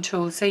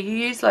gentle, so you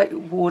use like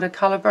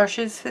watercolour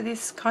brushes for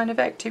this kind of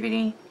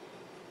activity,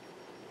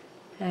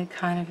 and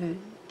kind of a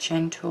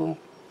gentle.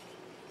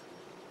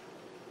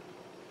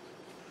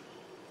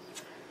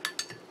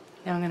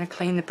 Now I'm going to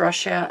clean the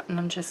brush out, and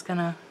I'm just going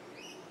to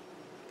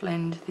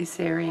blend this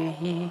area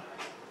here.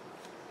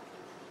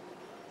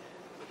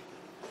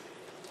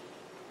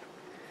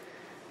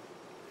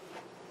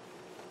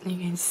 You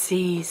can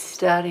see it's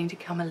starting to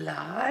come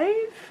alive.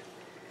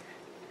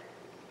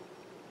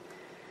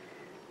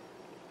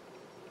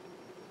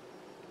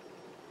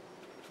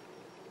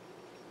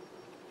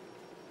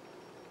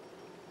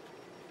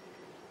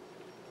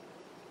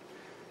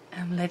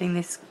 I'm letting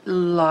this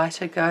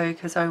lighter go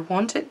because I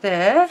want it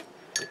there,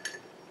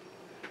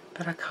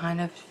 but I kind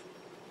of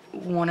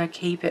want to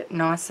keep it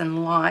nice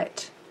and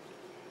light.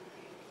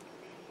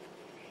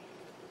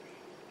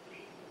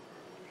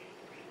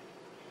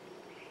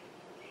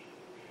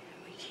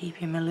 We keep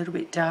him a little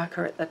bit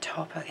darker at the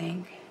top, I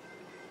think.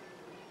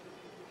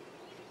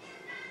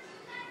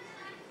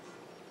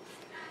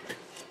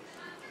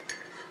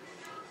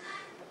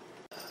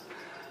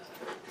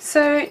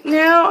 So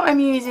now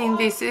I'm using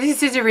this.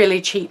 This is a really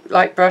cheap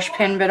like brush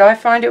pen, but I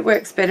find it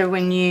works better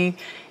when you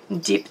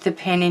dip the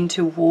pen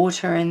into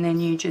water and then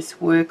you just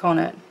work on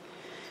it,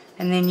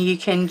 and then you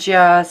can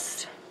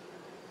just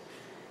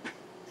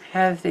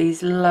have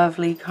these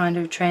lovely kind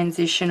of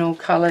transitional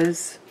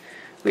colours,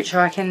 which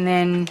I can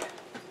then,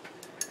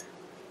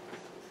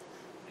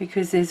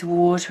 because there's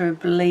water,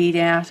 bleed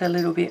out a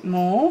little bit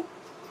more.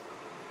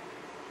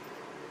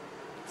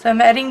 So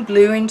I'm adding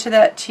blue into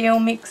that teal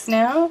mix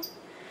now,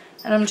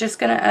 and I'm just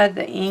going to add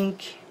the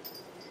ink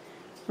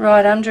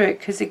right under it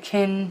because it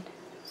can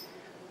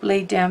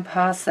bleed down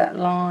past that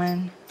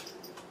line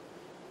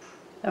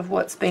of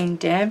what's been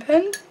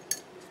dampened.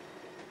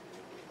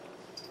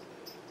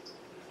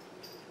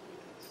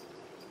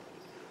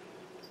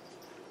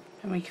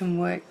 And we can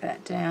work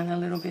that down a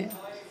little bit.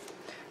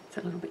 It's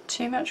a little bit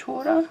too much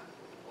water.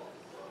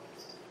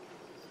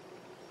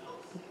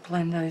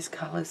 Blend those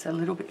colours a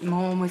little bit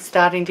more, and we're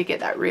starting to get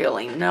that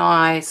really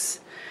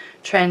nice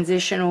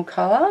transitional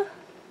colour.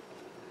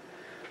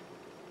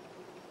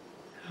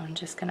 I'm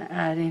just going to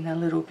add in a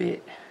little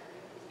bit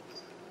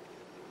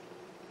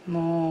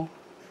more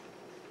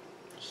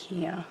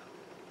here,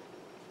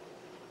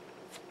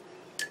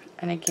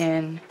 and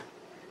again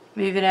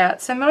move it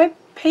out. So my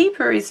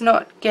paper is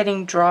not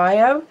getting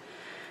drier.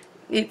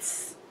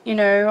 It's, you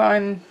know,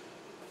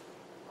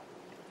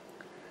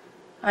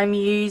 I'm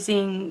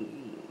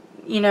using,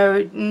 you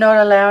know, not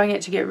allowing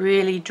it to get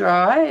really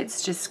dry.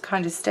 It's just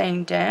kind of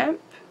staying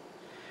damp.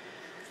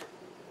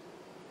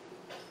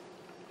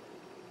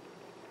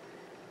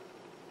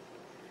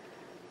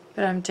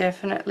 But I'm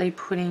definitely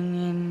putting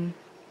in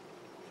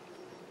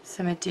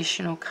some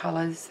additional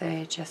colours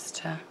there just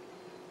to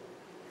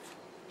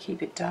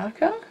keep it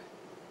darker.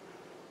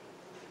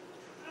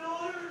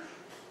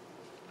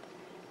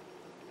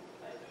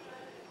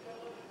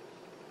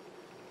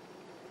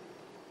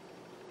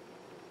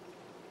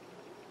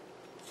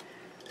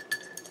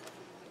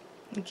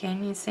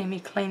 Again, you see me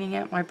cleaning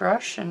out my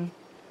brush and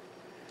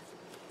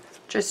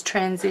just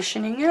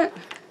transitioning it.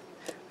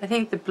 I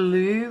think the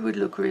blue would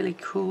look really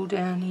cool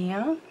down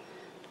here.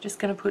 Just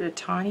going to put a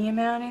tiny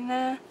amount in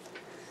there,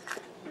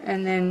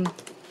 and then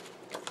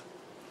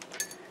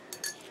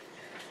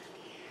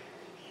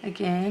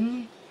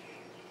again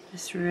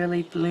just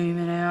really bloom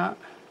it out.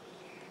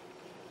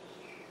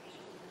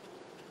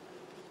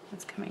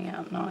 It's coming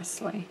out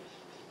nicely.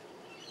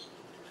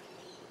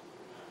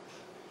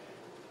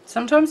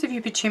 Sometimes if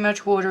you put too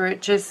much water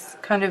it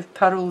just kind of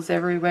puddles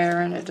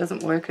everywhere and it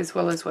doesn't work as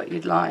well as what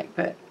you'd like,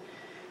 but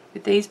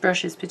with these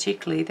brushes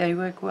particularly they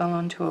work well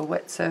onto a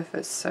wet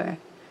surface. So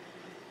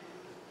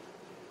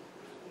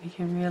we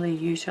can really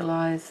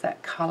utilize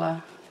that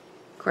colour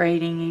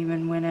grading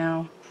even when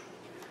our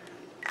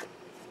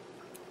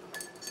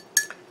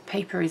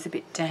paper is a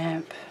bit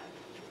damp.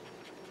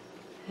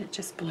 It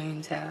just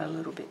blooms out a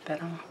little bit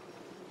better.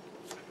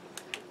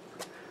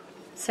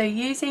 So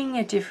using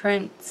a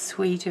different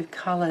suite of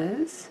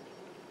colours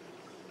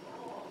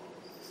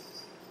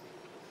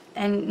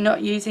and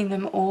not using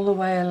them all the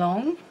way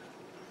along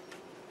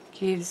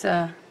gives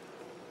a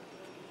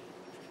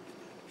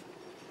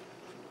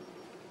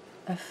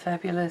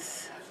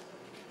fabulous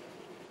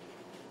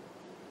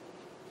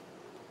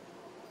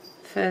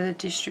further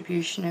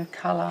distribution of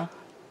colour.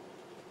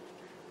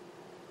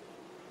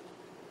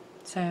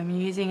 So I'm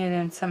using it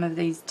in some of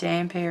these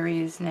damp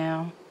areas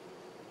now.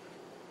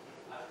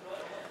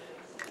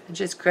 And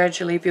just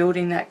gradually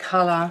building that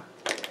colour.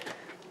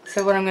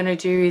 So what I'm going to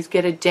do is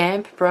get a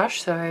damp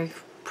brush, so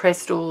I've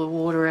pressed all the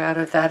water out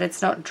of that.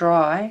 It's not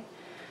dry.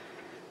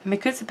 And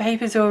because the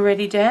paper's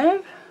already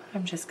damp,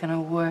 I'm just going to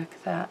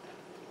work that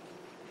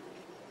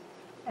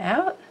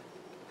out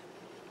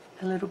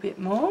a little bit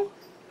more.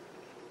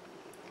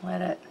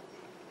 Let it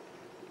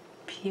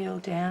peel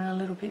down a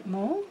little bit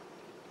more.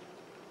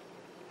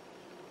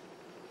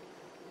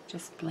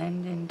 Just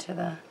blend into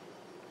the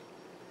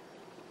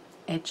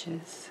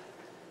edges.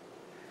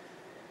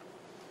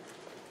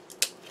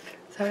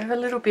 So I have a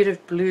little bit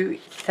of blue,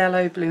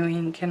 phthalo blue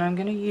ink, and I'm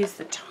going to use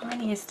the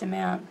tiniest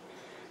amount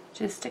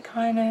just to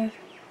kind of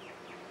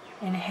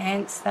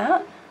enhance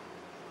that.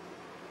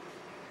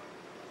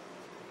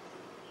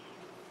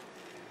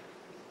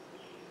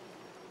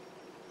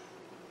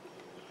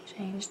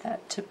 Change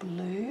that to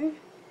blue.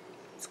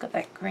 It's got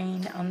that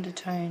green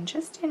undertone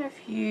just in a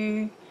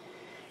few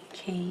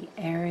key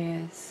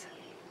areas.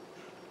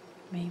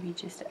 Maybe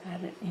just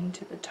add it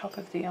into the top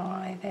of the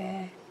eye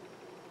there.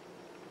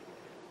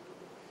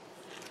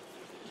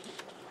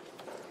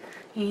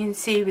 You can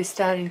see we're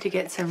starting to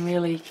get some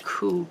really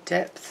cool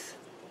depth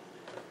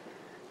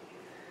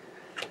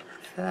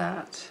for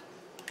that.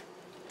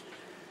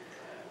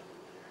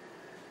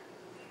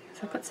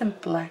 So I've got some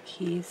black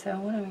here, so I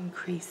want to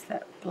increase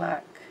that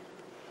black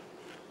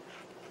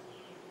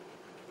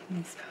in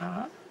this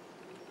part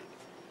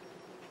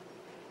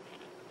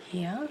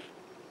here.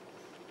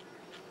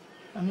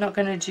 I'm not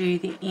going to do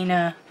the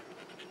inner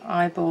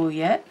eyeball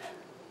yet.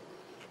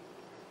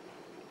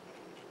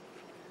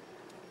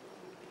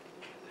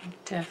 I'll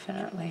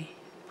definitely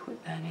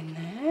put that in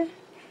there.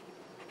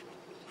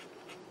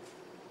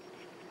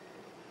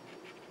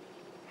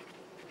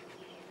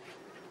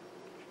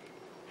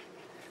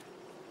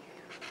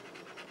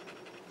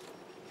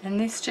 And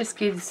this just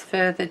gives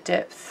further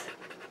depth.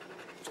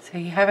 So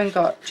you haven't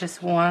got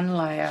just one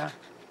layer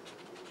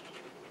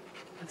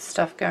of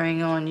stuff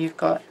going on, you've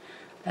got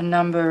a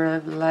number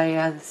of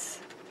layers.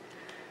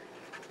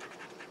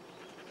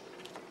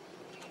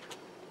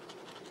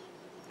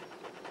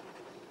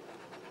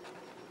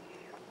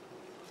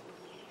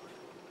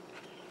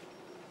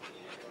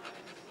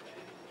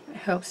 It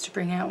helps to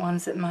bring out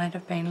ones that might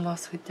have been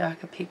lost with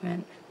darker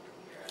pigment.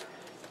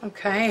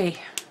 Okay,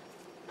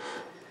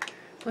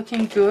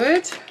 looking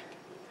good.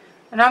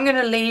 And I'm going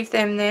to leave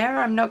them there.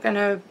 I'm not going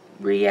to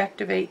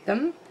reactivate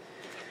them.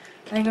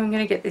 I think I'm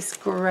going to get this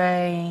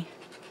grey,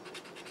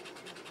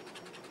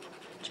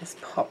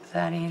 just pop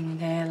that in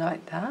there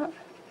like that,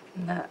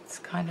 and that's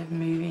kind of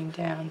moving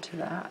down to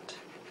that.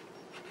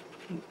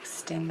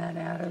 Extend that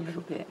out a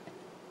little bit,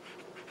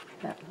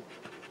 that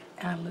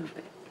out a little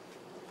bit,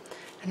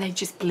 and they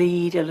just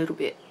bleed a little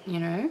bit, you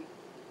know.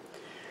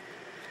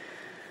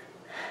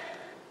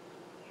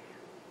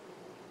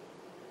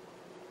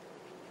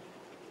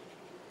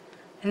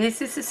 And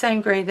this is the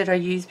same grey that I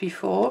used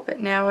before, but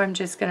now I'm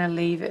just going to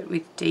leave it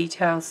with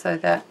detail so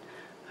that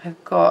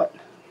I've got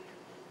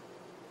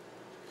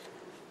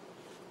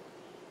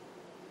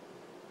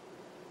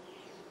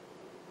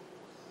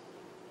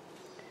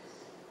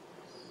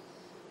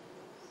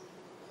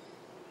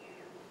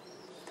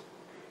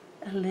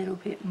a little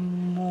bit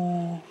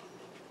more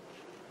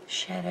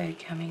shadow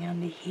coming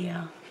under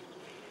here.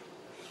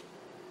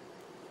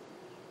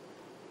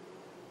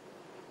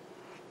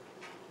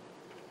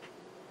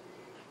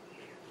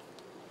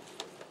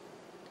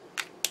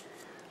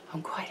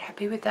 I'm quite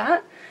happy with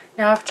that.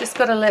 Now I've just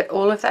got to let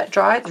all of that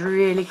dry. It's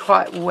really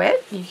quite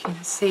wet. You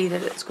can see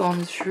that it's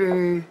gone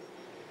through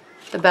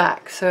the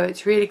back, so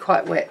it's really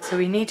quite wet. So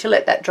we need to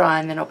let that dry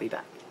and then I'll be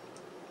back.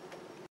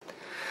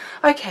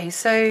 Okay,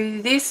 so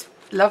this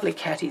lovely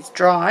cat is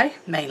dry,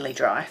 mainly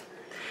dry.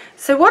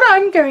 So what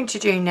I'm going to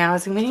do now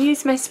is I'm going to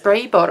use my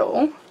spray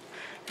bottle.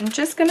 I'm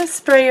just going to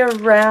spray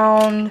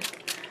around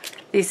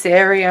this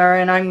area,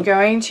 and I'm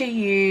going to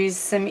use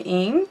some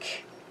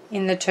ink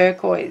in the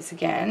turquoise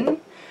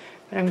again.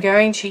 But I'm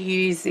going to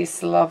use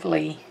this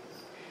lovely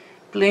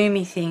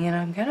bloomy thing, and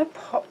I'm going to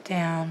pop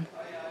down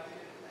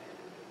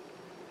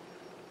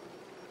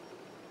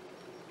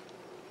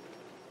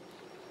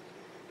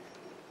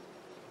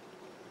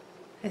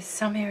there's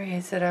some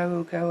areas that I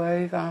will go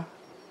over.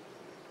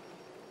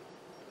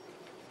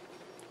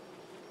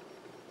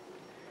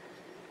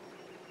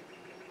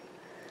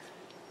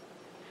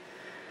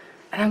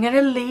 And I'm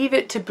going to leave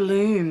it to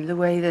bloom the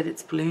way that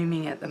it's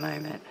blooming at the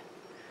moment.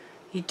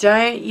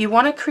 You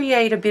want to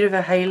create a bit of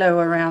a halo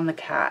around the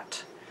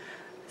cat.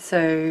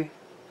 So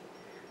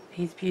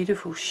these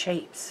beautiful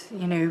shapes,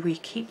 you know, we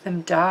keep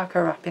them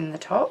darker up in the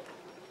top.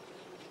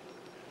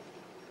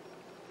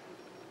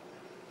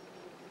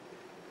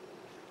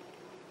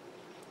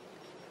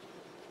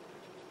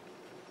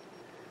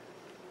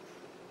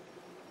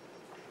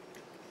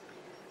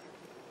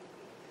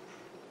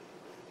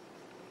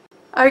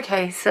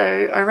 Okay,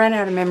 so I ran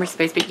out of memory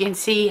space, but you can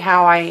see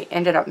how I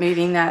ended up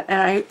moving that,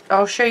 and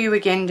I'll show you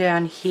again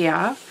down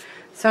here.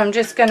 So I'm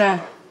just going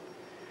to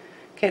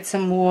get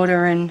some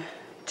water and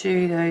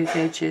do those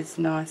edges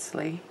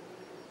nicely.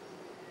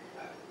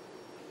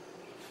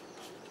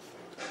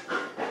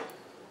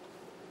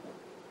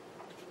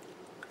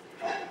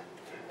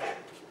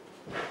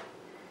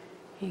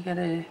 You got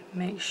to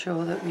make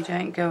sure that we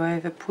don't go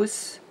over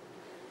puss.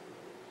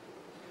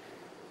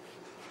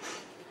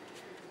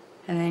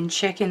 And then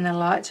check in the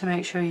light to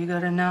make sure you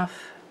got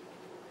enough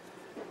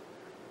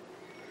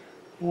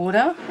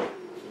water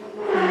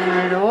in there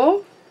at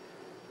all.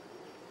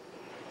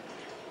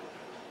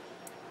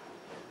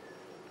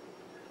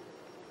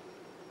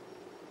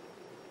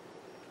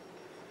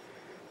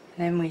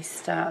 Then we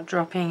start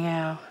dropping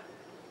our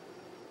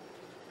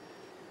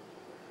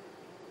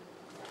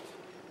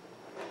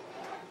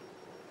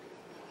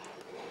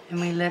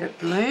and we let it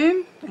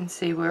bloom and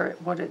see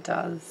what it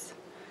does.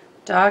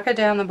 Darker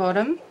down the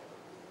bottom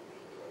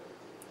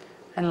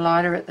and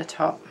lighter at the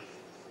top.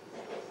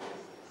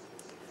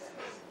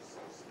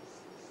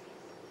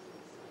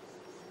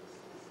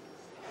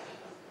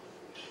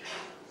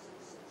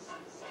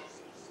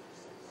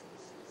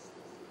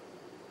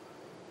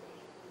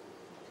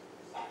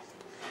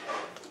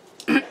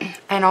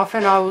 And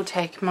often I will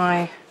take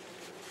my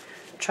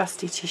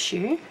trusty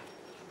tissue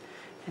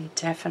and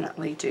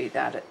definitely do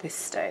that at this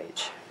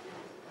stage.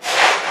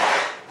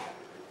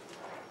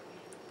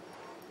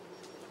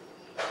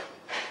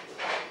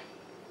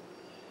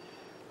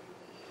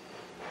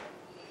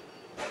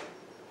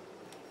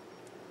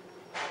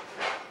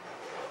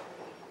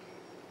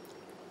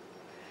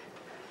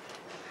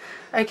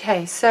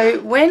 Okay, so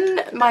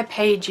when my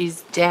page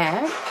is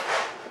damp,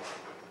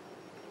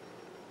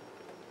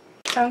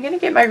 so I'm going to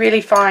get my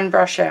really fine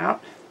brush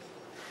out,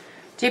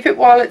 dip it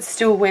while it's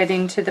still wet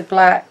into the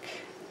black,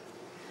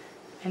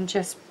 and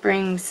just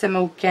bring some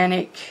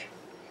organic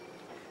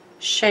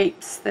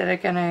shapes that are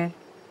going to,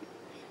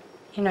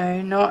 you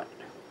know, not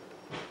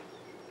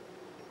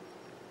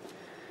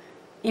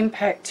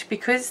impact,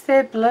 because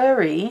they're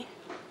blurry,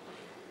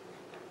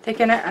 they're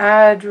going to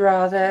add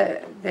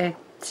rather, they're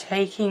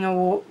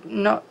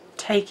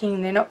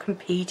not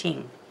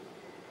competing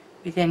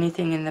with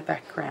anything in the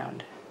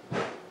background.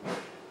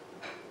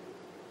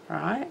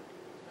 Right?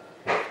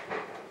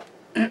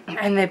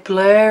 And they're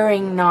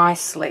blurring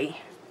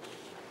nicely.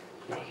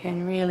 You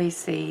can really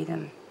see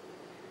them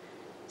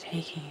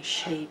taking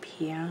shape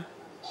here.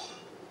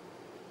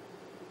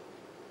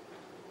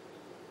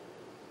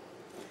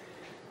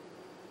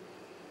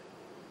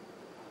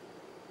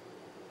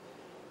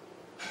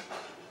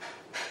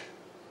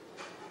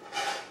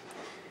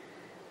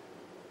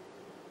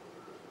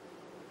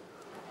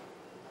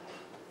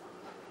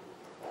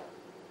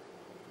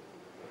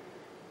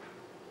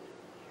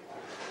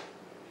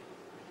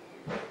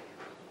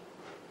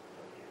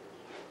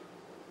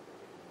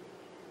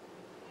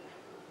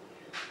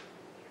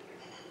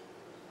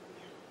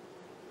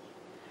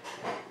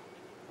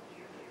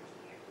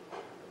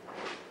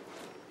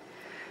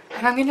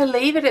 And I'm going to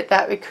leave it at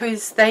that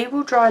because they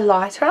will dry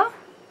lighter,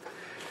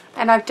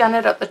 and I've done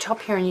it at the top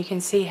here and you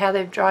can see how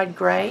they've dried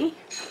grey.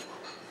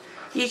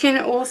 You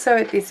can also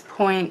at this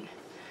point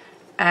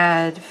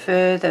add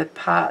further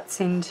parts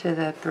into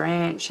the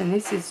branch, and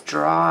this is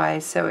dry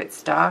so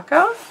it's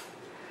darker,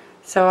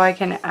 so I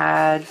can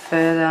add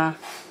further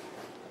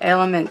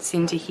elements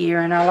into here,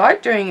 and I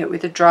like doing it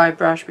with a dry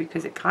brush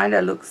because it kind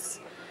of looks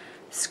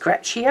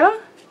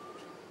scratchier,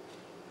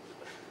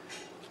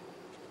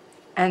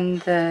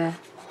 and the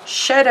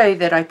shadow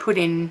that I put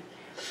in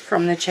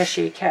from the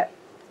Cheshire Cat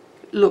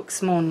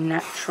looks more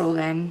natural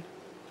then.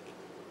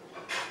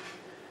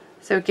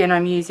 So again,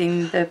 I'm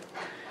using the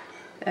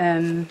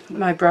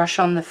my brush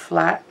on the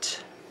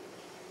flat.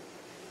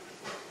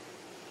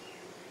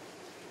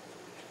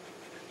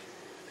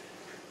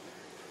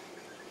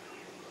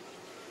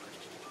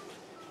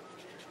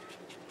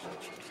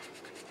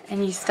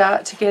 And you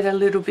start to get a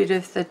little bit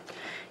of the,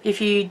 if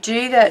you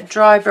do that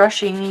dry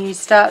brushing, you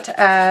start to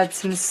add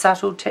some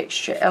subtle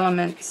texture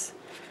elements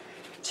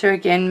to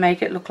again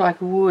make it look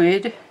like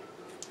wood.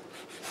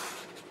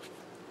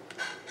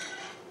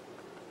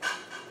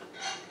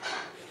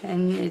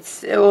 And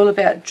it's all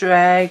about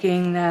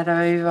dragging that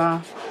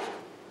over.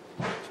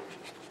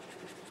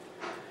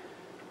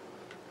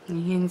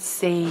 You can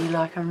see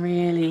like I'm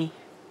really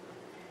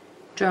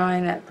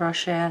drying that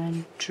brush out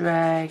and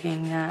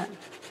dragging that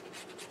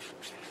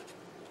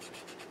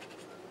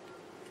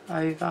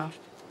over.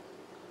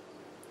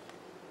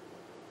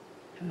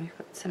 And we've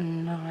got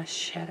some nice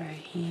shadow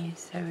here,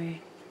 so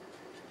we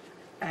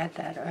add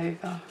that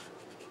over.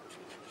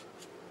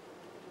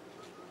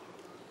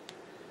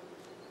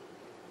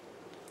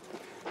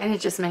 And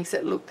it just makes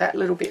it look that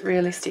little bit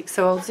realistic.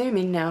 So I'll zoom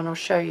in now and I'll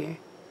show you.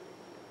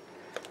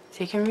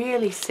 So you can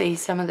really see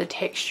some of the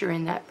texture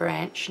in that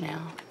branch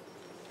now.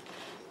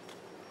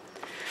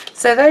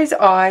 So those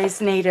eyes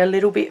need a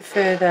little bit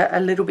further, a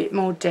little bit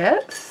more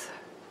depth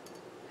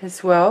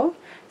as well.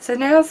 So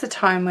now's the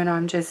time when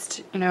I'm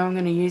just, you know, I'm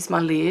going to use my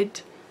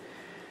lid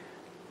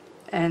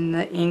and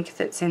the ink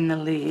that's in the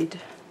lid.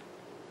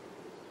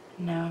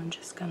 Now I'm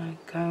just going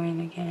to go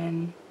in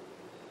again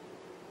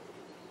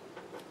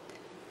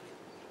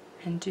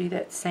and do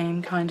that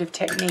same kind of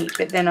technique,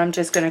 but then I'm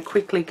just going to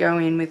quickly go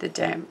in with a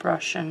damp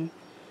brush and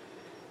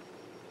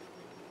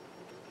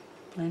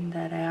blend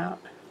that out.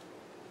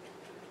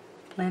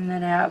 Blend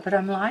that out, but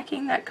I'm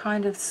liking that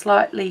kind of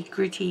slightly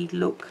gritty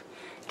look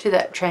to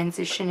that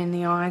transition in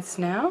the eyes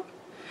now.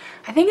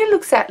 I think it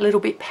looks that little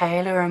bit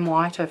paler and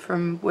whiter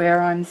from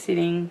where I'm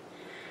sitting,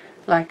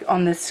 like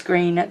on the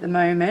screen at the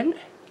moment.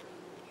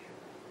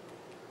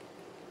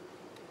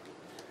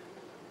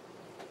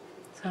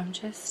 So I'm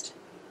just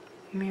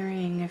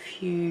mirroring a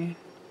few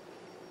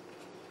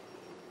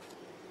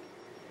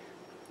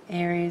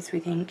areas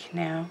with ink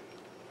now.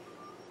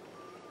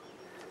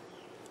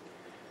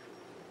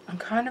 I'm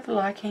kind of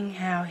liking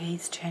how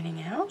he's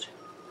turning out.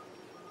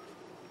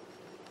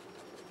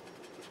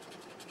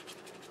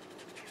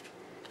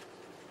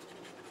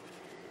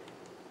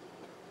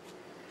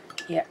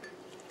 Yeah,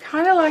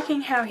 kind of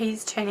liking how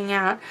he's turning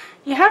out.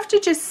 You have to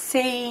just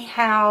see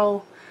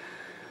how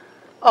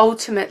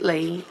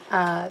ultimately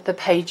the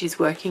page is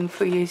working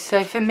for you.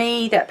 So for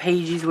me, that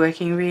page is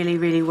working really,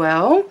 really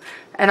well.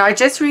 And I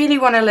just really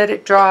want to let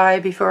it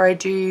dry before I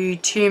do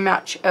too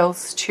much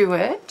else to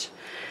it.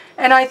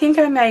 And I think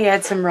I may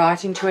add some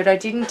writing to it. I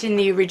didn't in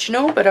the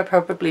original, but I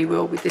probably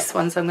will with this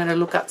one. So I'm going to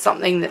look up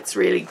something that's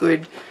really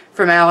good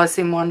from Alice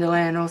in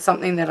Wonderland, or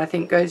something that I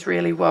think goes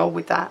really well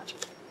with that.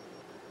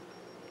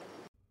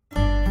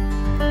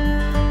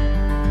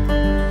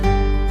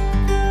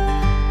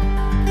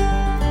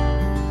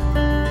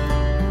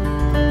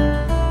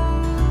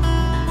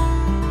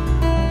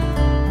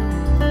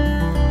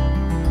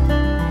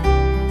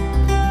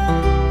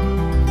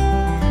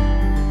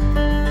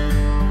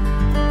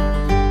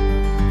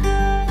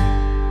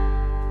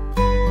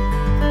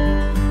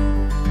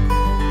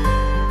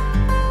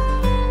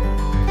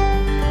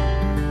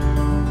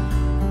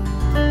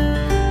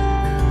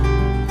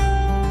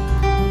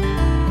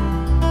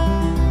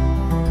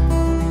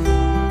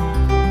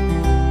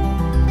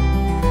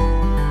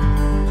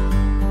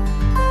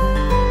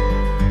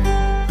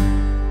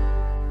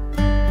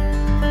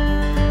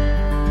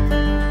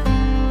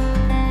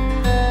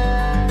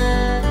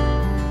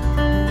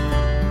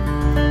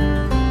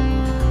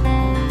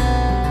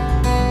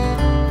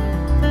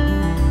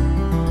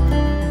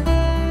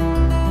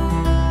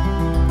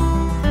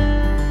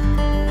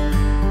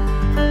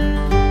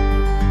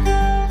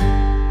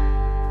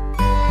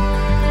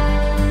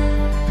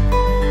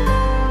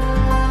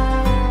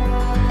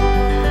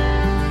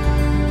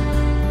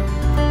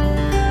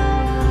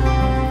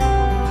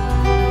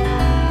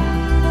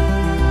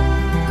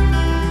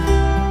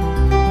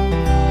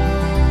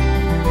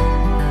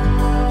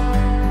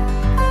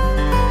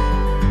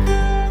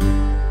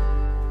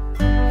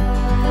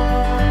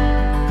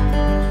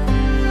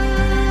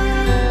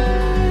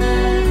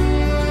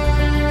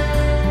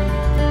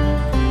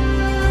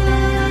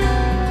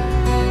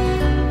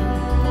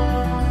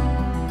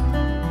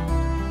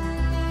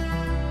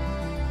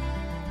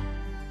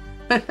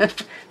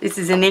 This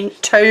is an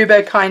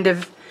Inktober kind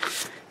of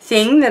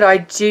thing that I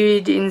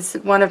did in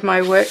one of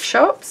my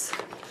workshops.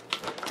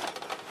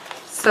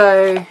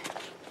 So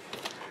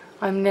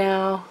I'm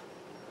now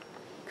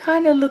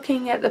kind of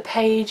looking at the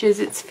page as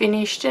it's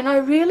finished, and I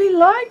really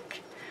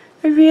like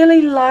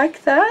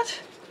that.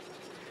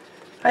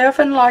 I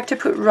often like to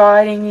put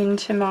writing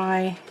into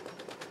my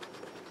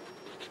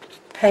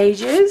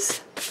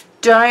pages.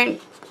 Don't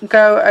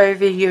go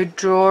over your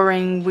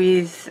drawing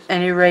with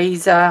an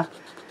eraser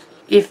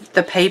if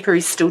the paper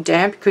is still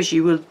damp, because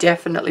you will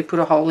definitely put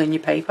a hole in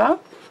your paper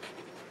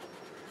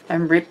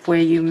and rip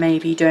where you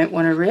maybe don't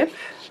want to rip.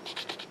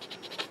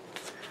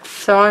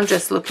 So I'm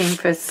just looking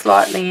for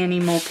slightly any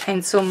more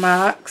pencil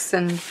marks,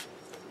 and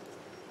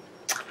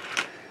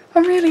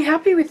I'm really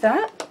happy with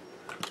that.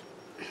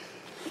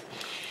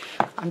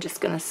 I'm just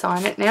going to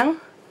sign it now. I'm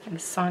going to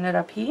sign it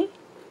up here.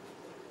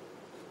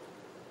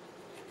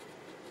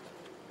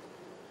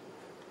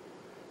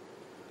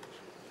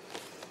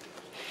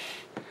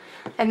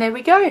 And there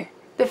we go,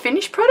 the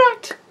finished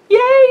product.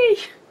 Yay!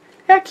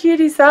 How cute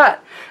is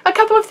that? A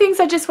couple of things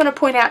I just want to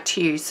point out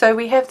to you. So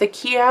we have the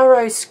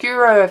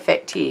chiaroscuro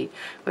effect here,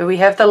 where we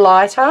have the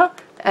lighter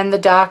and the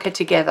darker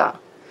together.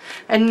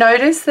 And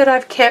notice that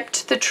I've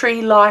kept the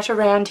tree light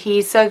around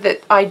here so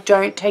that I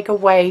don't take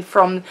away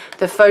from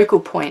the focal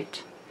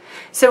point.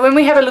 So when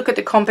we have a look at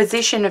the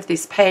composition of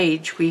this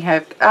page, we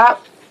have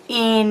up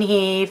in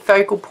here,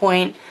 focal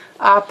point,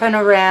 up and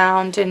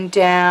around and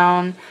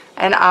down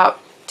and up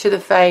to the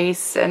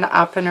face, and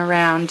up and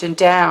around and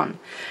down.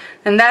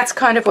 And that's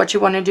kind of what you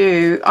want to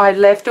do. I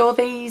left all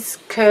these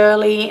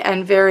curly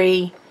and they're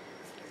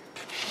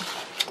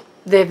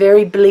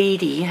very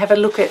bleedy. Have a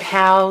look at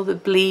how the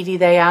bleedy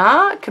they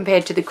are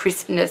compared to the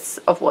crispness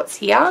of what's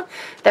here.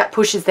 That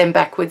pushes them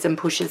backwards and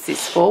pushes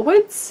this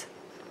forwards.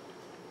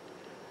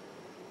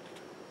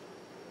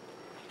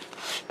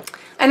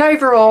 And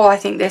overall, I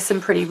think there's some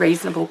pretty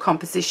reasonable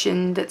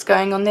composition that's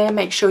going on there.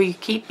 Make sure you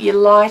keep your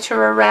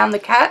lighter around the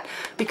cat,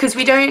 because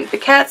the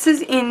cat's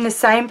is in the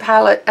same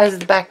palette as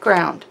the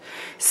background.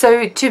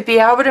 So to be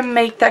able to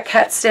make that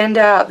cat stand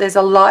out, there's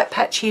a light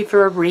patch here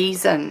for a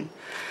reason.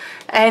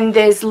 And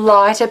there's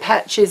lighter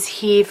patches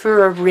here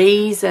for a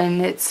reason.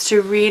 It's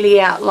to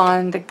really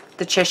outline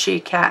the Cheshire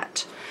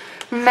cat.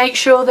 Make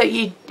sure that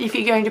if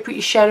you're going to put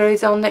your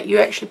shadows on, that you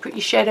actually put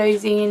your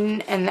shadows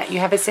in, and that you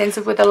have a sense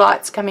of where the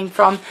light's coming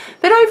from.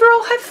 But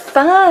overall, have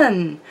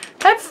fun.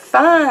 Have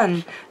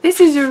fun. This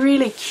is a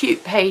really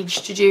cute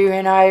page to do,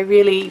 and I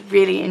really,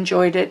 really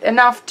enjoyed it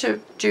enough to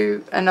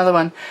do another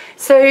one.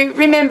 So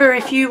remember,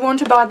 if you want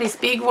to buy this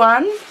big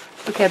one,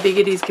 look how big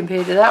it is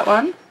compared to that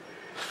one.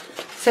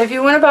 So if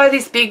you want to buy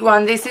this big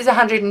one, this is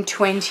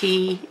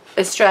 120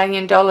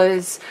 Australian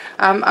dollars.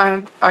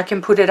 I can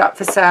put it up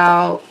for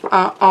sale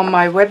on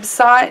my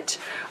website.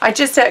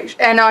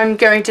 And I'm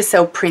going to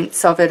sell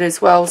prints of it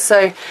as well.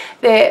 So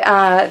there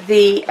are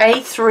the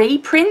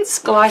A3 prints,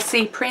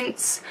 Glycine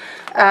prints.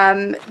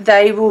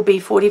 They will be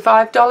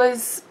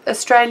 $45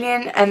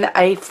 Australian, and the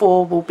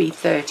A4 will be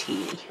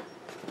 $30.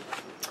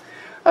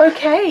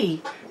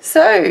 Okay,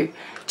 so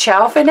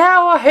ciao for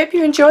now. I hope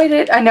you enjoyed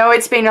it. I know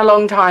it's been a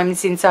long time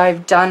since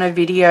I've done a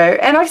video,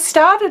 and I've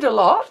started a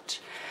lot.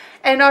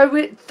 And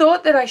I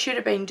thought that I should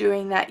have been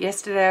doing that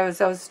yesterday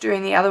as I was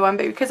doing the other one,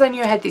 but because I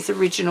knew I had this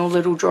original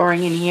little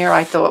drawing in here,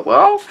 I thought,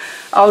 well,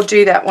 I'll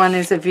do that one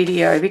as a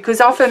video,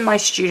 because often my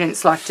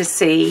students like to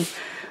see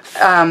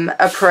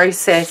a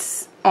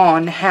process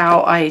on how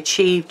I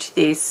achieved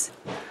this.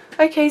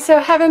 Okay, so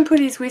I haven't put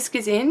his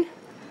whiskers in,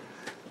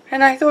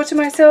 and I thought to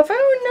myself,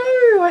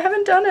 oh no, I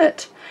haven't done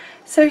it.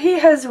 So he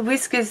has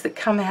whiskers that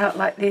come out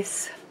like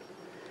this.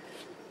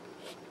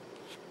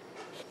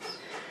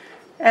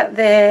 Out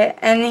there,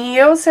 and he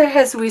also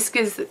has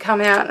whiskers that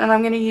come out, and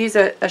I'm going to use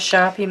a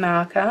Sharpie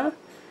marker.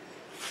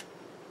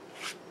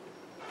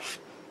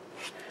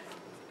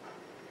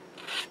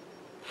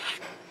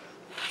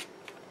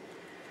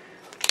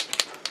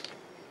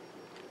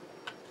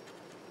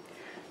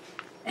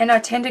 And I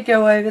tend to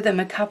go over them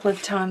a couple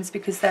of times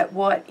because that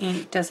white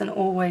ink doesn't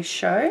always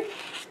show,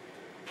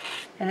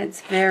 and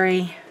it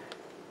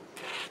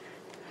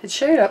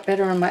showed up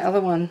better on my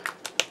other one.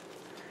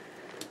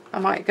 I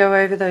might go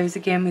over those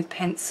again with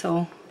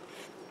pencil.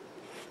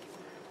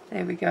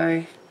 There we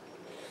go.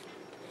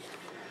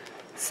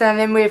 So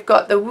then we've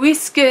got the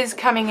whiskers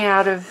coming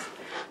out of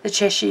the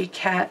Cheshire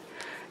cat,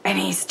 and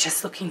he's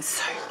just looking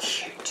so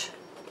cute.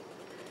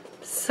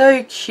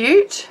 So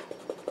cute.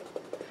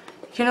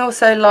 You can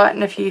also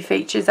lighten a few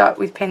features up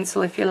with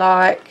pencil if you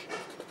like.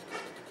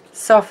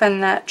 Soften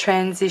that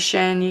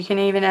transition. You can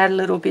even add a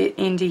little bit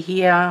into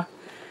here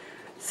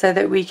so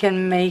that we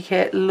can make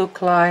it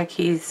look like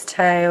his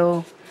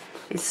tail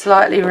is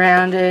slightly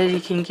rounded. You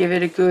can give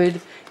it a good,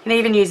 you can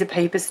even use a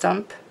paper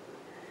stump.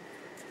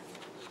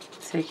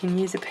 So you can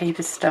use a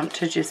paper stump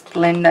to just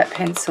blend that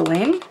pencil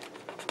in.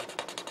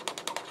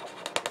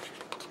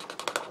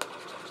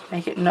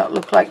 Make it not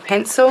look like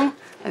pencil.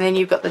 And then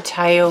you've got the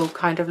tail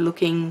kind of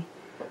looking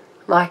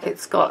like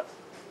it's got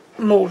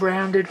more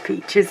rounded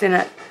features in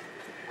it.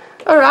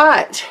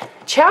 Alright,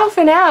 ciao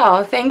for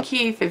now. Thank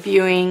you for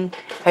viewing.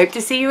 Hope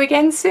to see you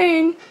again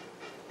soon.